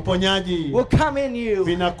 healing uponyaji will come in you.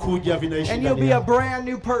 vinakuja, vinaishi And you'll ndani be a yako, brand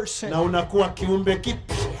new na person. unakuwa kiumbe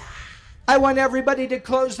kipya. I want everybody to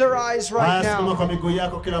close their eyes right Haya, simama now. kwa miguu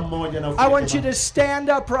yako kila mmoja na I ufunike want you macho. to stand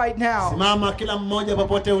up right now. Simama kila mmoja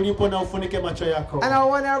popote ulipo na ufunike macho yako. And I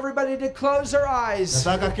want everybody to close their eyes.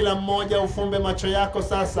 Nataka kila mmoja ufumbe macho yako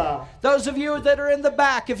sasa. Those of you that are in the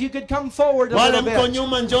back, if you could come forward a Wale little mko bit.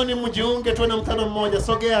 nyuma, njoni mjiunge, tuwe na mkutano mmoja.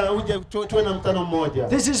 Sogea uje tuwe na mkutano mmoja.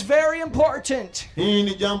 This is very important. Hii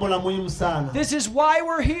ni jambo la muhimu sana. This is why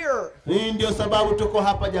we're here. Hii ndio sababu tuko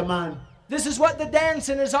hapa jamani. This is what the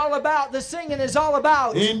dancing is all about. The singing is all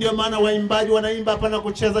about. Hii ndio maana waimbaji wanaimba hapa na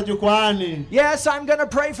kucheza jukwaani. Yes, I'm going to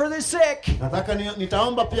pray for the sick. Nataka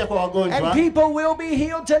nitaomba pia kwa wagonjwa. And people will be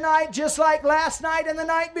healed tonight just like last night and the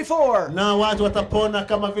night before. Na watu watapona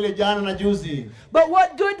kama vile jana na juzi. But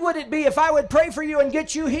what good would it be if I would pray for you and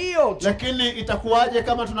get you healed? Lakini itakuwaje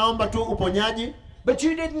kama tunaomba tu uponyaji, But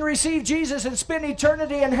you didn't receive Jesus and spend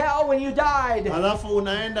eternity in hell when you died. alafu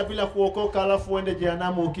unaenda bila kuokoka, alafu uende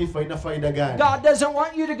jehanamu ukifa? Ina faida gani? God doesn't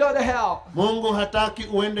want you to go to hell. Mungu hataki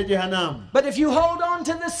uende jehanamu. But if you hold on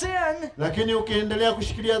to the sin, Lakini ukiendelea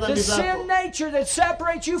kushikilia the dhambi zako, sin nature that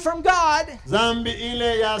separates you from God, dhambi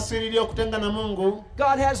ile ya asili iliyokutenga na Mungu,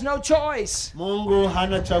 God has no choice. Mungu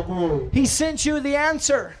hana chaguo. He sent you the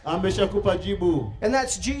answer, Ameshakupa jibu. and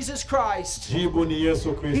that's Jesus Christ. Jibu ni Yesu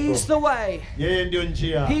He's Kristo. the way. Yeye ndio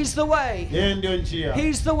njia. He's the way. Yeye ndio njia.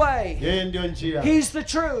 He's the way. Yeye ndio njia. He's the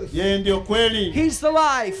truth. Yeye ndio kweli. He's the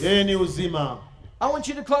life. Yeye ni uzima. I want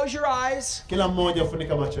you to close your eyes, Kila mmoja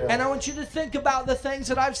funika macho and yako. I want you to think about the things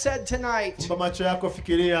that I've said tonight. Fumba macho yako,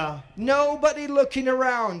 fikiria. Nobody looking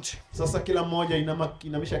around. Sasa kila mmoja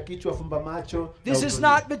inamisha kichwa, fumba macho. na This is utulie.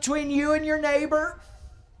 not between you and your neighbor.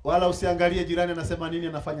 Wala usiangalie jirani anasema nini,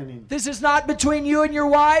 anafanya nini. This is not between you and your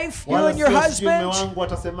wife, you Wala and your sio sijui mume husband, wangu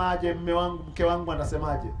atasemaje, mke wangu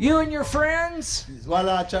anasemaje. you and your friends,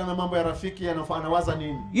 Wala achana na mambo ya rafiki, anawaza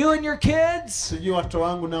nini. you and your kids. Sijui watoto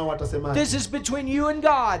wangu nao watasemaje. This is between you and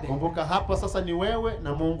God. Kumbuka hapa sasa ni wewe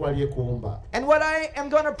na Mungu aliyekuumba. And what I am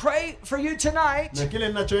going to pray for you tonight, Na kile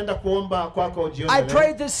ninachoenda kuomba kwako jioni I leo,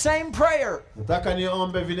 prayed the same prayer. nataka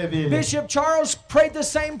niombe vile vile. Bishop Charles prayed the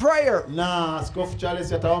same prayer. Na Askofu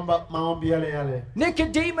Charles ataomba wataomba maombi yale yale.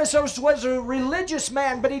 Nicodemus was a religious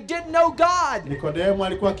man, but he didn't know God. Nikodemo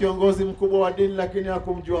alikuwa kiongozi mkubwa wa dini lakini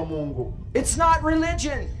hakumjua Mungu. It's not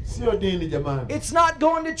religion. Sio dini jamani. It's not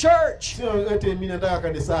going to church. Sio eti mimi nataka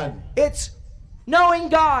kanisani. It's knowing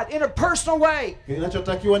God in a personal way.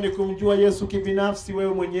 Kinachotakiwa ni kumjua Yesu kibinafsi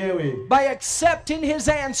wewe mwenyewe. By accepting his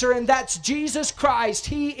answer, and that's Jesus Christ.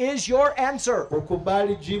 He is your answer.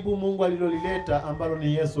 Ukubali jibu Mungu alilolileta ambalo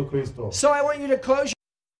ni Yesu Kristo. So I want you to close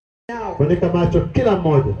your now. Funika macho kila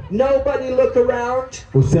mmoja. Nobody look around.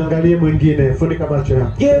 Usiangalie mwingine, funika macho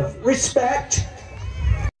yako. Give respect.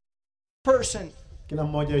 Person. Kila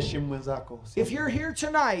mmoja heshimu mwenzako. If you're here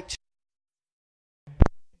tonight,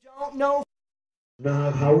 you don't know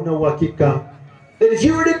Na hauna uhakika that if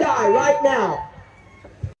you were to die right now,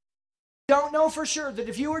 don't know for sure that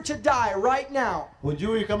if you were to die right now,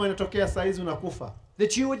 hujui kama inatokea saa hizi unakufa,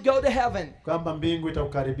 that you would go to heaven. kwamba mbingu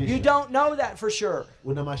itakukaribisha. You don't know that for sure.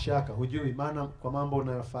 Una mashaka, hujui maana kwa mambo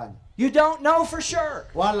unayofanya. You don't know for sure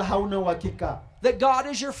Wala hauna uhakika that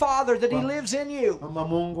God is your Father, that he lives in you. kwamba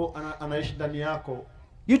Mungu anaishi ndani yako.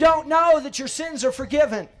 You don't know that your sins are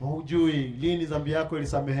forgiven. Hujui lini dhambi yako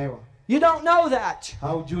ilisamehewa. You don't know that.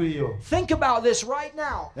 Haujui hiyo. Think about this right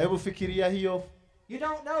now. Hebu fikiria hiyo. You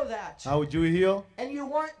don't know that. Haujui hiyo. And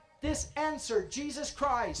you want this answer, Jesus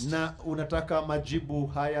Christ. Na unataka majibu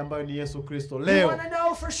haya ambayo ni Yesu Kristo You leo. want to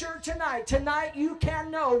know for sure tonight. Tonight you can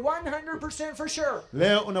know 100% for sure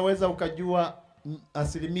Leo unaweza ukajua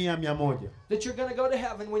 100% that you're going to go to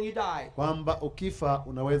heaven when you die. kwamba ukifa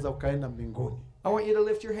unaweza ukaenda mbinguni. I want you to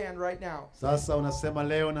lift your hand right now. Sasa unasema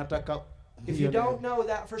leo nataka If you don't know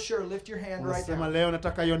that for sure, lift your hand right unasema now. leo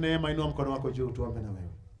nataka hiyo neema, inua mkono wako juu tuombe na wewe.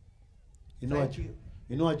 Inua Thank juu. you.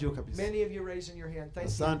 Inua juu kabisa. Many of you raising your hand. Thank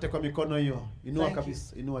you. Asante kwa mikono hiyo. Inua Thank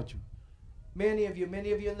kabisa, inua juu. Many of you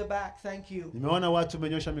in the back. Thank you. Nimeona watu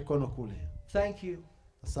menyosha mikono kule. Thank you.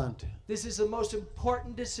 Asante. This is the most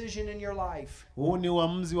important decision in your life. Huu ni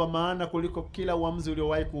uamuzi wa maana kuliko kila uamuzi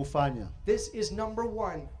uliowahi kuufanya. This is number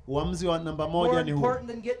one. Uamuzi wa namba More moja ni huu. important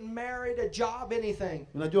than getting married, a job, anything.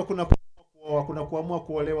 Unajua kuna kuoa, kuna kuamua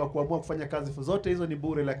kuolewa, kuamua kufanya kazi, zote hizo ni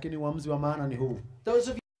bure, lakini uamuzi wa maana ni huu.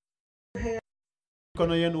 Those of you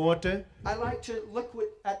Mikono yenu wote. I like to look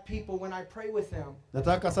at people when I pray with them.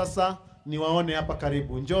 Nataka sasa niwaone hapa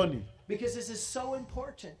karibu. Njoni. Because this is so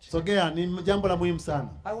important. Sogea, ni jambo la muhimu sana.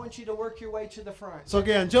 I want you to work your way to the front.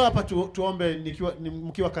 Sogea, njoo hapa tuombe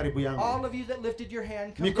mkiwa karibu yangu. All of you that lifted your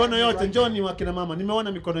hand, come Mikono down here yote, right njoni wakina mama.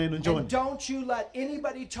 Nimeona mikono yenu, now. njoni. And don't you let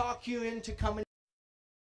anybody talk you into coming.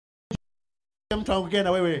 Mtu aongee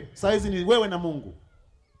na wewe. Saa hizi ni wewe na Mungu.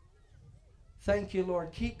 Thank you,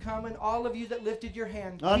 Lord. Keep coming. All of you that lifted your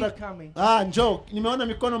hand, keep coming. Njoo. Nimeona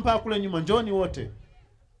mikono mpaka kule nyuma. Njoni wote.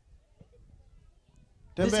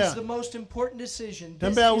 This Tembea. is the most important decision.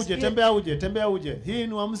 Tembea This is uje, it. tembea uje, tembea uje. Hii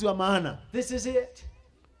ni uamuzi wa maana. This is it.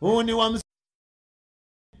 Huu ni uamuzi.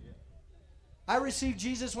 I received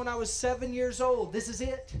Jesus when I was 7 years old. This is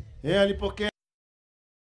it. Yeye alipokea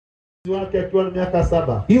wake akiwa na miaka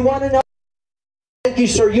 7. You want to know? Thank you,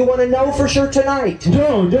 sir. You want to know for sure tonight?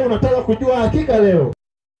 Njoo, unataka kujua hakika leo.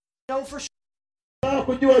 Know for sure. Unataka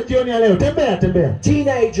kujua jioni ya leo. Tembea.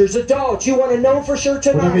 Teenagers, adults, you want to know for sure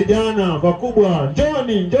Kuna tonight? vijana wakubwa.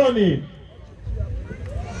 Njoni.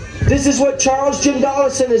 This is what Charles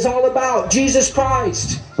Jangalason is all about. Jesus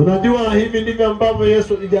Christ. Unajua hivi ndivyo ambavyo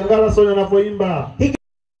Yesu Jangalason anavyoimba. He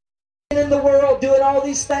in the world doing all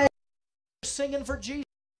these things, singing for Jesus.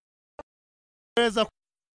 Weza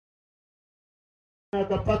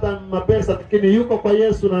akapata mapesa, lakini yuko kwa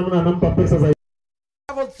Yesu na anampa pesa zaidi.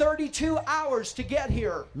 Traveled 32 hours to get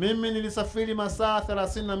here. Mimi nilisafiri masaa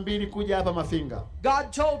 32 kuja hapa Mafinga.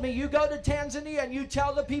 God told me, you go to Tanzania and you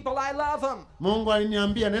tell the people I love them. Mungu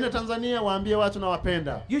aliniambia nenda Tanzania waambie watu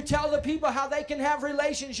nawapenda. You tell the people how they can have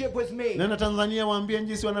relationship with me. Nenda Tanzania waambie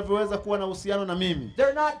jinsi wanavyoweza kuwa na uhusiano na mimi.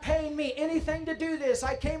 They're not paying me anything to do this.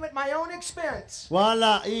 I came at my own expense.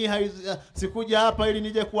 Wala hii sikuja hapa ili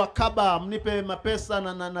nije kuwakaba mnipe mapesa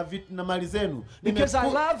na mali zenu. Because I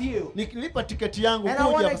love you. Nilipa tiketi yangu And I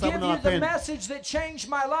kuja want kwa to sababu give you the nawapenda. message that changed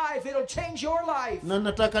my life. It'll change your life. Na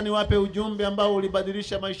nataka niwape ujumbe ambao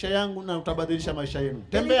ulibadilisha maisha yangu na utabadilisha maisha yenu.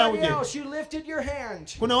 Tembea Anybody uje. else, you lifted your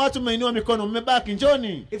hand. Kuna watu mmeinua mikono, mmebaki,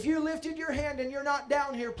 njoni. If you lifted your hand and you're not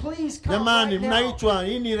down here, please come Jamani, right now. mnaitwa,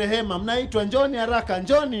 hii ni rehema, mnaitwa, njoni haraka,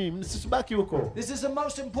 njoni, msibaki huko. This is the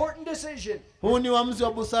most important decision Huu ni uamuzi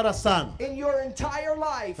wa busara sana in your entire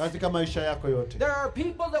life. katika maisha yako yote. There are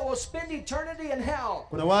people that will spend eternity in hell.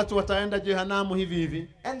 Kuna watu wataenda jehanamu hivi hivi.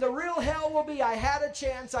 And the real hell will be, I had a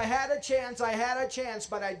chance, I had a chance, I had a chance,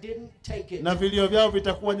 but I didn't take it. Na vilio vyao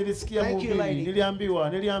vitakuwa nilisikia Thank you, mhubiri, lady.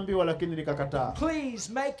 niliambiwa lakini nikakataa.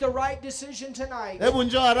 Please make the right decision tonight. Hebu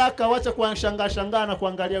njoo haraka, wacha kuangalia na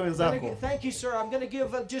kuangalia wenzako. Thank you, sir. I'm going to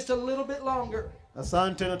give just a little bit longer.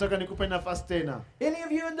 Asante, nataka nikupe nafasi tena. Any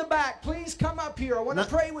of you in the back, please come up here. I want to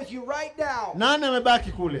pray with you right now. Nani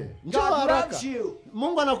amebaki kule? Njoo God haraka. loves you.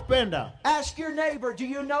 Mungu anakupenda. Ask your neighbor, do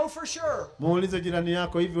you know for sure? Muulize jirani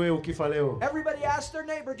yako, hivi wewe ukifa leo. Everybody ask their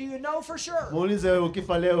neighbor, do you know for sure? Muulize wewe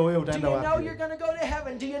ukifa leo wewe Do utaenda you know wapi? you're going to go to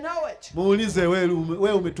heaven? Do you know it? Muulize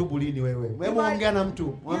wewe umetubu lini wewe? Hebu ongea na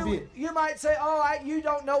mtu, mwambie. You might say, oh, you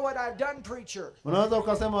don't know what I've done, preacher. Unaweza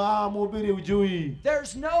ukasema mhubiri hujui.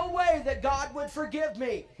 There's no way that God would forgive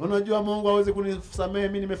me. Unajua Mungu hawezi kunisamehe,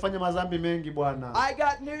 mimi nimefanya madhambi mengi Bwana. I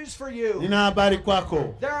got news for you. Nina habari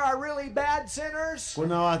kwako. There are really bad sinners.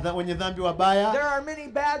 Kuna wenye dhambi wabaya. There are many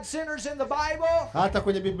bad sinners in the Bible. Hata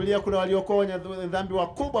kwenye Biblia kuna waliokuwa wenye dhambi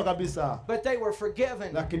wakubwa kabisa. But they were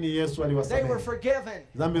forgiven. Lakini Yesu They aliwasamehe. were forgiven.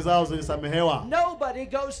 Dhambi zao zilisamehewa. Nobody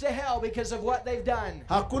goes to hell because of what they've done.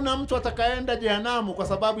 Hakuna mtu atakayeenda jehanamu kwa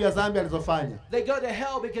sababu ya dhambi alizofanya. They go to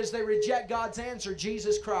hell because they reject God's answer,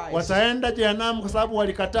 Jesus Christ. Wataenda jehanamu kwa sababu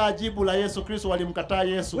walikataa jibu la Yesu Kristo, walimkataa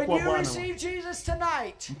Yesu When kuwa you Bwana. receive Jesus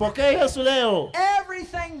tonight, Mpokee Yesu leo.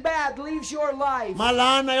 everything bad leaves your life.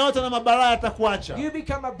 Malaana yote na mabalaa yatakuacha. You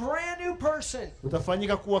become a brand new person.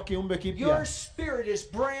 Utafanyika kuwa kiumbe Your kipya. spirit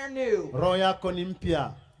is brand new. Roho yako ni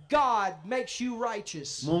mpya. God makes you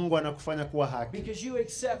righteous Mungu anakufanya kuwa haki. because you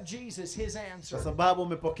accept Jesus, his Kwa answer. sababu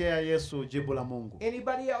umepokea Yesu jibu la Mungu.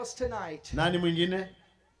 Anybody else tonight? Nani mwingine?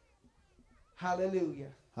 Hallelujah.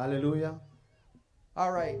 Haleluya.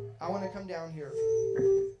 All right, I want to come down here.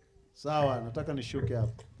 Sawa, nataka nishuke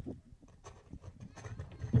hapo.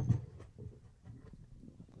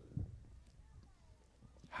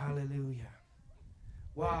 Hallelujah.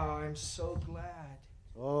 Wow, I'm so glad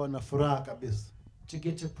Na furaha kabisa. to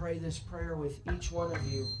get to pray this prayer with each one of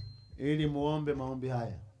you. Ili muombe maombi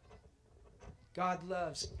haya. God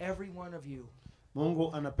loves every one of you.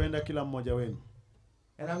 Mungu anapenda kila mmoja wenu.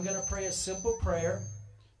 And I'm going to pray a simple prayer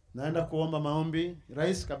Naenda kuomba maombi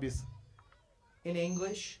rahisi kabisa in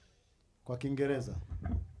English. kwa Kiingereza.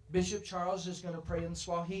 Bishop Charles is going to pray in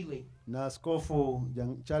Swahili. Na Askofu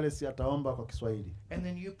Charles ataomba kwa Kiswahili. And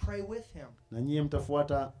then you pray with him Na nyie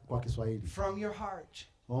mtafuata kwa Kiswahili. from your heart.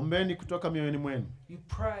 Ombeni kutoka mioyoni mwenu. You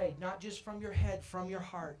pray not just from your head, from your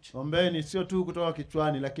heart. Ombeni sio tu kutoka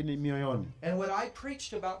kichwani lakini mioyoni. And what I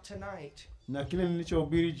preached about tonight Na kile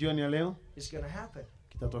nilichohubiri jioni ya leo is going to happen.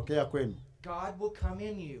 kitatokea kwenu. God will come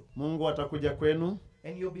in you Mungu atakuja kwenu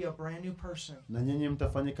and you'll be a brand new person. na nyinyi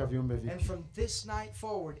mtafanyika viumbe And vipya. from this night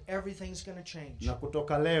forward, everything's going to change. Na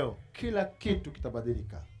kutoka leo kila kitu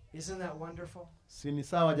kitabadilika. Isn't that wonderful? Si ni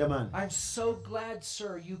sawa jamani? I'm so glad,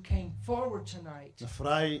 sir, you came forward tonight.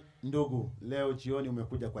 Nafurahi ndugu, leo jioni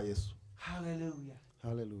umekuja kwa Yesu. Hallelujah.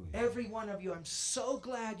 Haleluya. Every one of you, I'm so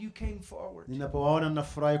glad you came forward. Ninapowaona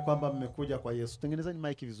nafurahi kwamba mmekuja kwa Yesu. Tengenezeni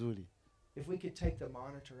mic vizuri. If we could take the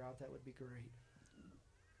monitor out, that would be great.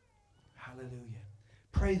 Hallelujah.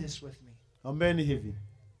 Pray this with me. Ombeni hivi.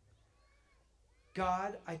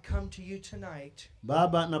 God, I come to you tonight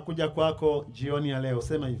Baba, nakuja kwako jioni ya leo.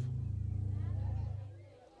 Sema hivi.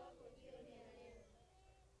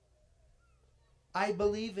 I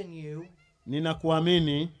believe in you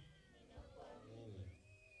Ninakuamini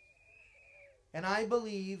and I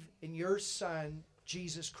believe in your son,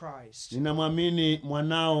 Jesus Christ. ninamwamini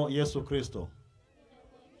mwanao Yesu Kristo.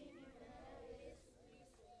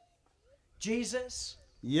 Jesus,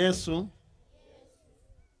 Yesu,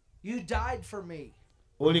 you died for me.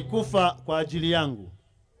 ulikufa kwa ajili yangu.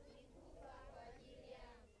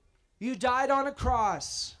 You died on a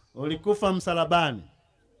cross. Ulikufa msalabani.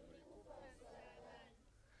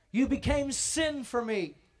 You became sin for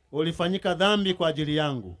me. Ulifanyika dhambi kwa ajili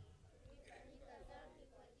yangu.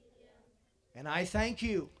 And I thank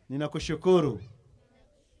you. Ninakushukuru.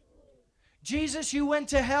 Jesus, you went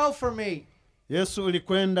to hell for me. Yesu,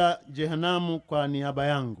 ulikwenda jehanamu kwa niaba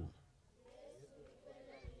yangu.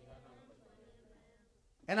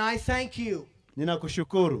 And I thank you.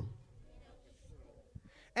 Ninakushukuru.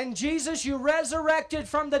 And Jesus, you resurrected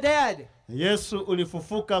from the dead. Yesu,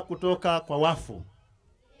 ulifufuka kutoka kwa wafu.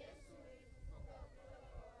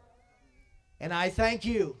 And I thank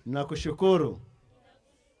you. Ninakushukuru.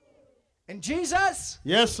 And Jesus,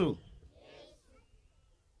 Yesu,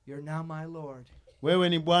 you're now my Lord. wewe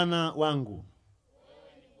ni Bwana wangu,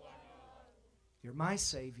 You're my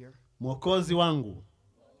Savior. Mwokozi wangu.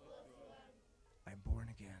 I'm born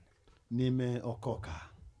again. Nimeokoka.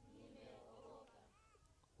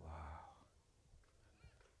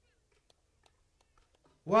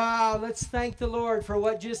 Wow, let's thank the Lord for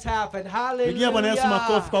what just happened. Pigia Bwana Yesu makofi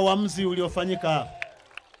Hallelujah. kwa uamuzi uliofanyika.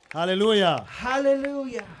 Hallelujah.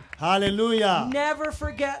 Hallelujah. Hallelujah. Never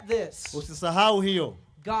forget this. Usisahau hiyo.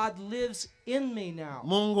 God lives in me now.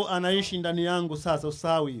 Mungu anaishi ndani yangu sasa,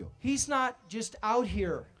 usahau hiyo. He's not just out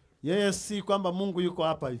here. Yeye si kwamba Mungu yuko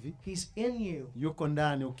hapa hivi. He's in you. Yuko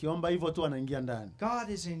ndani. Ukiomba hivyo tu anaingia ndani. God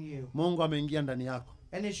is in you. Mungu ameingia ndani yako.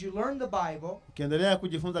 And as you learn the Bible, Ukiendelea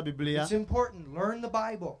kujifunza Biblia, it's important. Learn the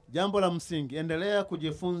Bible. jambo la msingi, endelea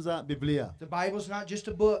kujifunza Biblia. The Bible's not just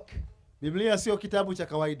a book. Biblia sio kitabu cha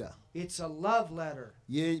kawaida. It's a love letter.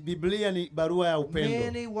 Biblia ni barua ya upendo.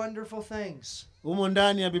 Many wonderful things. Humo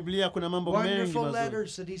ndani ya Biblia kuna mambo mengi Wonderful mazuri.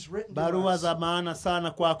 letters that he's written to Barua us. za maana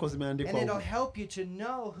sana kwako zimeandikwa And it'll huko. help you to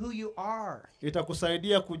know who you are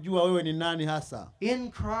Itakusaidia kujua wewe ni nani hasa.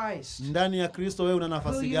 in Christ. Ndani ya Kristo wewe una Who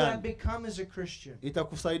nafasi you have gani? become as a Christian.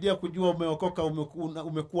 Itakusaidia kujua umeokoka,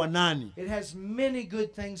 umekuwa nani. It has many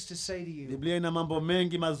good things to say to you. Biblia ina mambo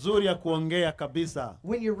mengi mazuri ya kuongea kabisa.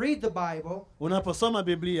 When you read the Bible, Unaposoma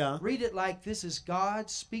Biblia, read it like this is God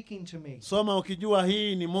speaking to me. soma ukijua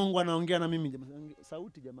hii ni Mungu anaongea na mimi.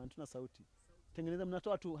 Sauti jamani, tuna sauti. Tengeneza,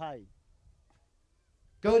 mnatoa tu hai.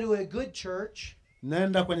 Go to a good church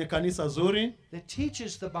Nenda kwenye kanisa zuri that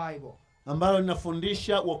teaches the Bible. ambalo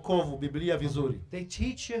linafundisha wokovu, Biblia vizuri. They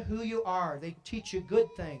teach you who you are. They teach you good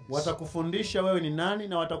things. Watakufundisha wewe ni nani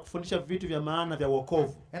na watakufundisha vitu vya maana vya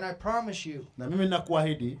wokovu. And I promise you, Na mimi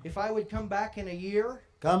ninakuahidi, if I would come back in a year,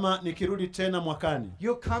 kama nikirudi tena mwakani,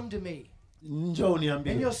 you'll come to me. njoo And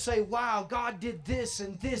uniambie. you'll say, wow, God did this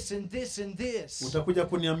and this and this and this. Utakuja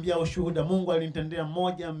kuniambia ushuhuda, Mungu alinitendea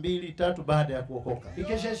 1, 2, 3 baada ya kuokoka.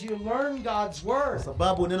 Because as you learn God's Kwa word,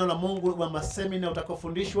 sababu neno la Mungu wa masemina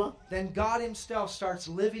utakofundishwa, then God himself starts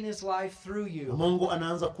living his life through you. Mungu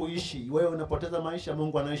anaanza kuishi. Wewe unapoteza maisha,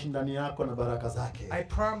 Mungu anaishi ndani yako na baraka zake. I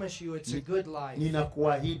promise you it's a good life.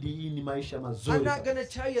 Ninakuahidi hii ni maisha mazuri. I'm not going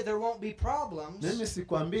to tell you there won't be problems, Mimi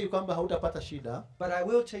sikwambii kwamba hautapata shida, but I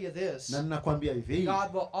will tell you this. na ninakwambia hivi,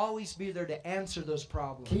 God will always be there to answer those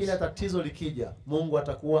problems. kila tatizo likija, Mungu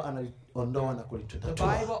atakuwa analiondoa na The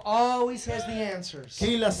kulitatua. Bible always has the answers.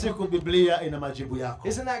 Kila siku Biblia ina majibu yako.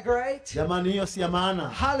 Isn't that great? Jamani, hiyo si ya maana.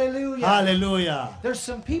 Hallelujah. Haleluya. There's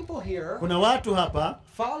some people here, Kuna watu hapa,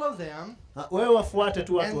 follow them, wewe wafuate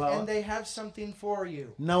tu watu and hawa, they have something for you.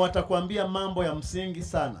 na watakwambia mambo ya msingi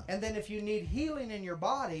sana. And then if you need healing in your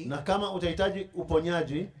body, Na kama utahitaji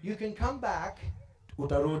uponyaji, you can come back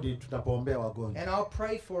utarudi, tutapoombea wagonjwa. and I'll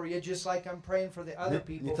pray for you just like I'm praying for the other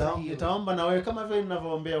people for healing. Nitaomba na wewe kama vile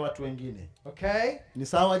ninavyoombea watu wengine. Okay? Ni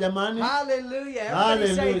sawa jamani? Hallelujah. Everybody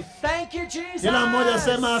say, Hallelujah. thank you, Jesus. Kila mmoja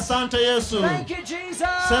sema asante Yesu. Thank you, Jesus.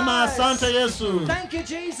 Sema asante Yesu. Thank you,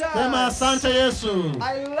 Jesus. Sema asante Yesu.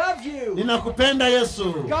 I love you. Ninakupenda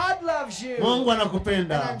Yesu. God loves you. Mungu And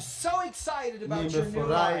anakupenda. I'm so excited about your new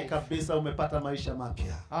Nimefurahi life. kabisa umepata maisha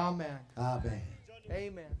mapya. Amen. Amen.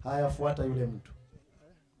 Amen. Haya, fuata yule mtu.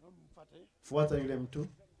 Fuata yule mtu.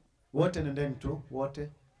 Wote nendeni tu, wote.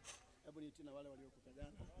 Hebu niitie na wale waliokoka jana.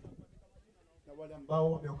 Na wale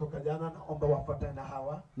ambao wameokoka jana naomba wafuatane na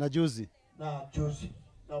hawa Na juzi. na juzi.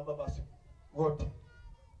 Naomba basi wote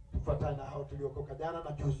tufuatane na hao tuliokoka jana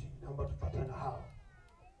na juzi. Naomba tufuatane na hawa.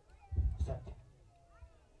 Asante.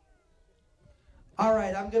 All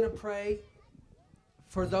right, I'm going to pray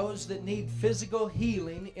for those that need physical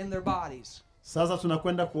healing in their bodies. Sasa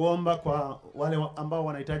tunakwenda kuomba kwa wale ambao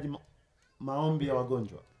wanahitaji maombi ya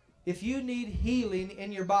wagonjwa. If you need healing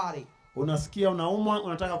in your body, Unasikia unaumwa,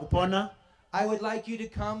 unataka kupona, I would like you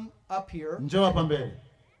to come up here njoo hapa mbele.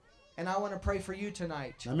 and I want to pray for you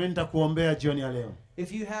tonight. Na mimi nitakuombea jioni ya leo.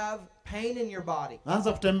 If you have pain in your body,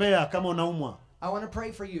 Anza kutembea kama unaumwa. I want to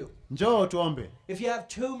pray for you. Njoo tuombe. If you have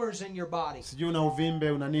tumors in your body, Sijui una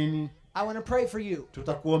uvimbe, una nini, I want to pray for you.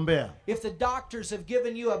 tutakuombea. If the doctors have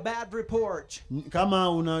given you a bad report, Kama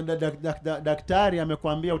una daktari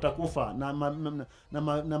amekwambia utakufa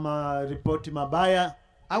na maripoti mabaya,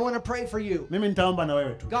 I want to pray for you. mimi nitaomba na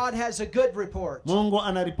wewe tu. God has a good report. Mungu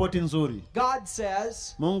ana ripoti nzuri. God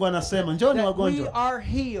says Mungu anasema njoo ni that we wagonjwa. are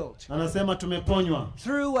healed Anasema tumeponywa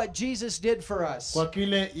through what Jesus did for us. kwa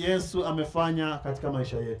kile Yesu amefanya katika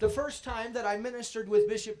maisha yetu. The first time that I ministered with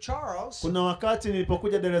Bishop Charles, Kuna wakati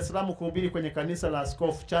nilipokuja Dar es Salaam kuhubiri kwenye kanisa la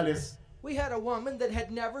Askofu Charles, we had a woman that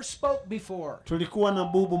had never spoke before. tulikuwa na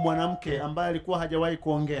bubu mwanamke ambaye alikuwa hajawahi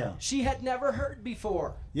kuongea. She had never heard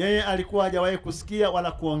before. Yeye alikuwa hajawahi kusikia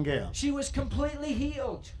wala kuongea. She was completely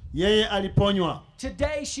healed. Yeye aliponywa.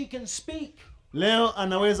 Today she can speak. Leo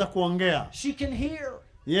anaweza kuongea. She can hear.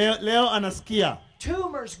 Leo anasikia.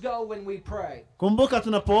 Tumors go when we pray. Kumbuka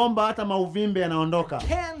tunapoomba hata mauvimbe yanaondoka.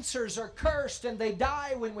 Cancers are cursed and they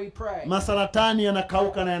die when we pray. Masaratani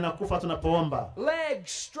yanakauka na yanakufa tunapoomba.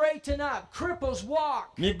 Legs straighten up, cripples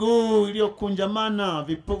walk. Miguu iliyokunjamana,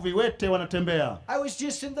 viwete wanatembea. I was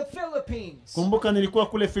just in the Philippines. Kumbuka nilikuwa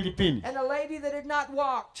kule Filipini. And a lady that had not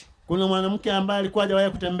walked. Kuna mwanamke ambaye alikuwa hajawahi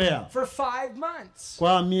kutembea For 5 months.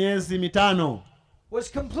 kwa miezi 5.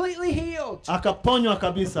 Was completely healed. Akaponywa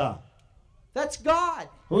kabisa. That's God.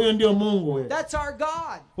 Huyo ndio Mungu. That's our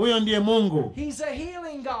God. Huyo ndiye Mungu. He's a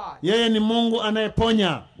healing God. Yeye ni Mungu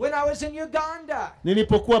anayeponya. When I was in Uganda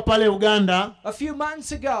Nilipokuwa pale Uganda a few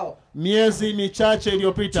months ago, miezi michache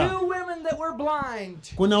iliyopita, 2 women that were blind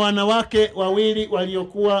kuna wanawake 2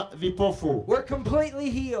 waliokuwa vipofu were completely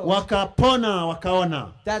healed. wakapona,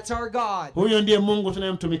 wakaona. That's our God. Huyo ndiye Mungu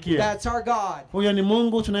tunayemtumikia. That's our God. Huyo ni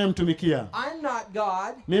Mungu tunayemtumikia. I'm not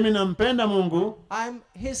God. Mimi nampenda Mungu I'm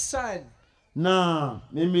his son na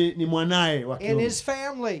mimi ni mwanae wa in kiume his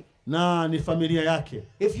family. na ni familia yake.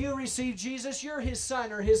 If you receive Jesus, you're his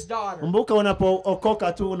son or his daughter. Kumbuka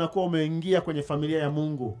unapookoka tu unakuwa umeingia kwenye familia ya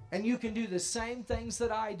Mungu. And you can do the same things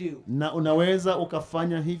that I do. Na unaweza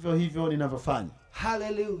ukafanya hivyo hivyo ninavyofanya.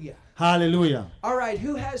 Hallelujah. Hallelujah. All right,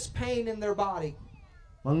 who has pain in their body?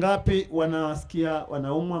 Wangapi wanasikia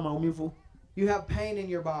wanaumwa maumivu? You have pain in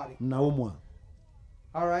your body. Mnaumwa.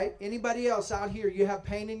 All right, anybody else out here, you have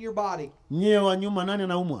pain in your body? Nyie wa nyuma nani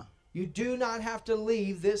anaumwa? You do not have to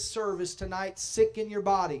leave this service tonight sick in your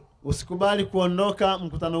body. Usikubali kuondoka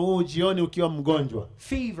mkutano huu jioni ukiwa mgonjwa.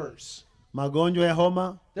 Fevers. Magonjwa ya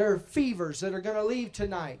homa. There are fevers that are going to leave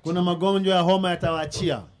tonight. Kuna magonjwa ya homa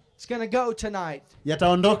yatawaachia. It's going to go tonight.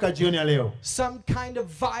 Yataondoka jioni ya leo. Some kind of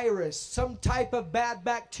virus, some type of bad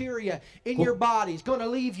bacteria in your body is going to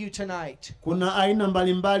leave you tonight. Kuna aina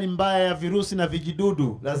mbalimbali mbaya ya virusi na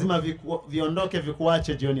vijidudu lazima viondoke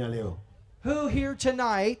vikuache jioni ya leo. Who here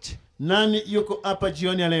tonight? Nani yuko hapa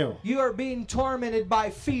jioni ya leo? You are being tormented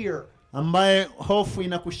by fear. Ambaye hofu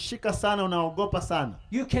inakushika sana, unaogopa sana.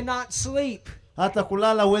 You cannot sleep. Hata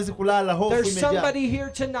kulala huwezi kulala, hofu There's imejaa. somebody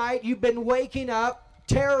here tonight, you've been waking up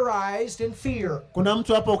terrorized in fear. Kuna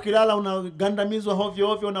mtu hapa ukilala unagandamizwa hovyo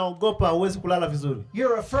hovyo, unaogopa, huwezi kulala vizuri.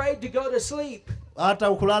 You're afraid to go to sleep.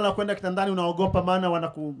 Hata ukulala kwenda kitandani unaogopa,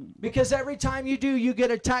 maana because every time you do, you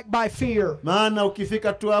get attacked by fear. Maana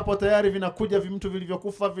ukifika tu hapo tayari vinakuja vitu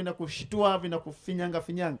vilivyokufa, vinakushtua, vinakufinyanga.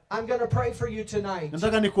 I'm going to pray for you tonight.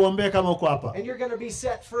 Nataka nikuombee kama uko hapa. And you're going to be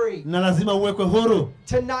set free. Na lazima uwekwe huru.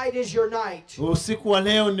 Tonight is your night. Usiku wa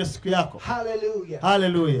leo ni siku yako. Hallelujah.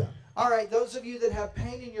 Hallelujah. All right, those of you that have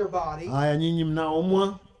pain in your body, haya nyinyi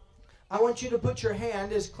mnaoumwa, I want you to put your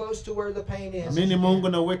hand as close to where the pain is. Amini Mungu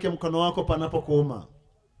na uweke mkono wako panapokuuma.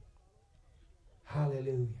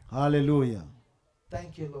 Hallelujah. Hallelujah.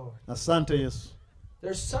 Thank you, Lord. Asante Yesu.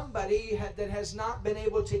 There's somebody that has not been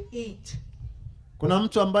able to eat. Kuna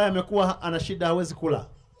mtu ambaye amekuwa ana shida, hawezi kula.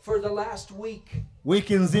 For the last week.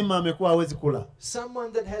 Wiki nzima amekuwa hawezi kula.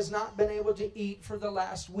 Someone that has not been able to eat for the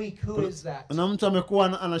last week. Who is that? Kuna mtu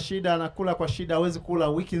amekuwa ana shida, anakula kwa shida, hawezi kula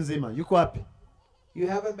wiki nzima. Yuko wapi? You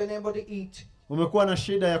haven't been able to eat. Umekuwa na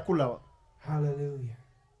shida ya kula. Hallelujah.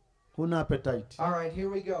 Huna appetite. All right, here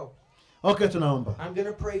we go. Okay, tunaomba. I'm going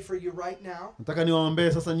to pray for you right now. Nataka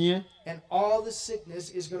niwaombee sasa nyie. And all the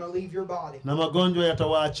sickness is going to leave your body. Na magonjwa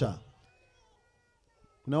yatawaacha.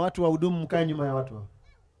 Kuna watu wahudumu, mkae nyuma ya watu.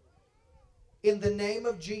 In the name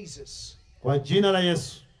of Jesus. Kwa jina la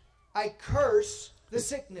Yesu. I curse the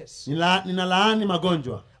sickness. Ninalaani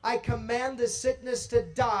magonjwa. I command the sickness to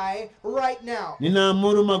die right now.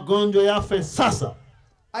 Ninaamuru magonjwa yafe sasa.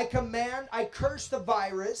 I curse the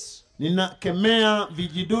virus. Ninakemea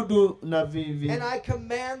vijidudu na And I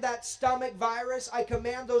command that stomach virus, I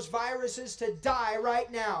command those viruses to die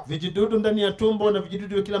right now. Vijidudu ndani ya tumbo na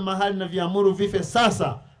vijidudu kila mahali na viamuru vife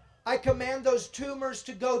sasa. I command those tumors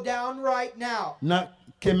to go down right now. Na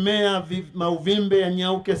kemea mauvimbe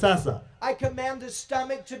yanyauke sasa. I command the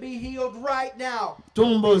stomach to be healed right now.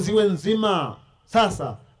 Tumbo ziwe nzima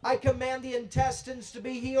sasa. I command the intestines to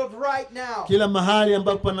be healed right now. Kila mahali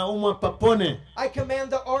ambapo panaumwa papone. I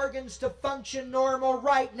command the organs to function normal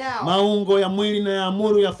right now. Maungo ya mwili na ya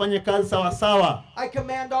amuru yafanye kazi sawa sawa. I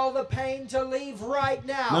command all the pain to leave right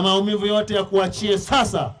now. Na maumivu yote ya kuachie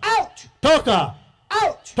sasa. Out! Toka!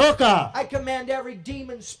 Out! Toka! I command every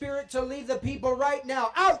demon spirit to leave the people right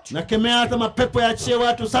now. Out! Na kemea hata mapepo yaachie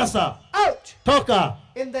watu sasa. Out! Toka!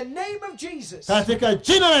 In the name of Jesus. Katika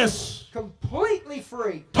jina la Yesu. Completely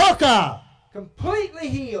free. Toka! Completely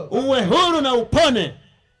healed. Uwe huru na upone.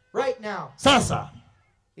 Right now. Sasa.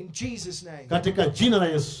 In Jesus' name. Katika jina la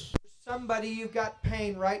Yesu. Somebody, you've got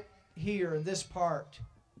pain right here in this part.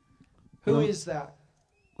 Who is that?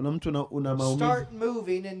 Kuna mtu una maumivu. Start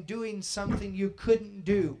moving and doing something you couldn't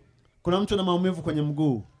do. Kuna mtu ana maumivu kwenye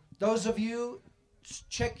mguu. Those of you,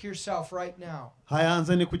 check yourself right now. Haya,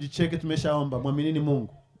 anzeni kujicheki, tumeshaomba. Mwaminini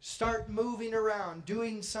Mungu. Start moving around,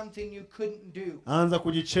 doing something you couldn't do. Anza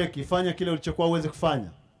kujicheki, fanya kile ulichokuwa uweze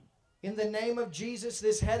kufanya. In the name of Jesus,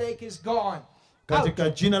 this headache is gone. Katika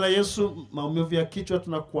jina la Yesu, maumivu ya kichwa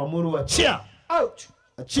tunakuamuru achia. Out.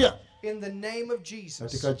 Achia. In the name of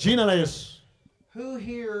Jesus. Katika jina la Yesu. Who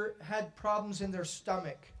here had problems in their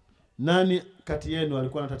stomach? Nani kati yenu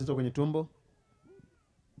alikuwa na tatizo kwenye tumbo?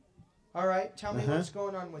 All right, tell me what's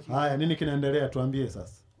going on with you. Haya, nini kinaendelea? Tuambie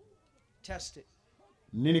sasa. Test it.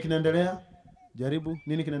 Nini kinaendelea? Jaribu,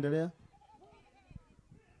 nini kinaendelea?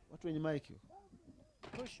 Watu wenye mic.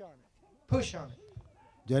 Push on it. Push on it.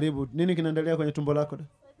 Jaribu, nini kinaendelea kwenye tumbo lako?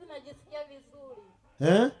 Sasa najisikia vizuri.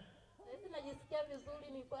 Eh? Sasa najisikia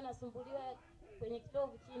vizuri, nilikuwa nasumbuliwa kwenye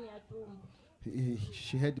kitovu chini ya tumbo.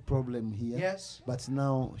 She had problem here. Yes. But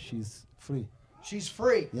now she's free. She's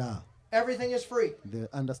free. Yeah. Everything is free. The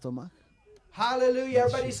understomach. Hallelujah.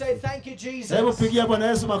 Everybody say thank you, Jesus. Hebu pigia Bwana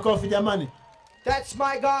Yesu makofi jamani. That's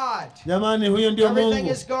my God. Jamani, huyo ndio Everything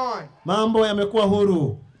Mungu. is gone. Mambo yamekuwa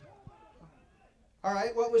huru. All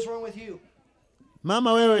right, what was wrong with you?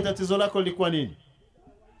 Mama, wewe tatizo lako lilikuwa nini?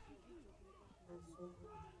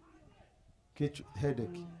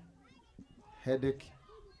 Headache. Headache.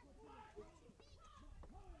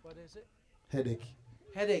 What is it? Headache.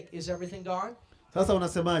 Headache. Is everything gone? Sasa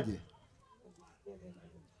unasemaje?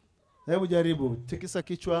 Hebu jaribu, tikisa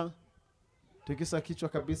kichwa. Tikisa kichwa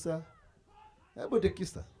kabisa. Hebu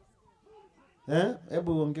tikisa.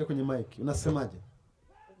 Hebu ongea kwenye mic. Unasemaje?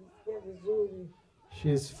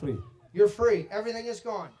 She is free. You're free. Everything is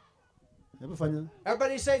gone. Hebu fanya.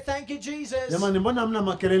 Everybody say thank you, Jesus. Jamani, mbona hamna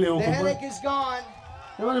makelele huko? The headache is gone.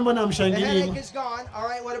 Jamani, mbona The hamshangilii? headache is gone. All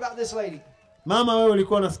right, what about this lady? Mama, wewe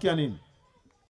ulikuwa unasikia nini?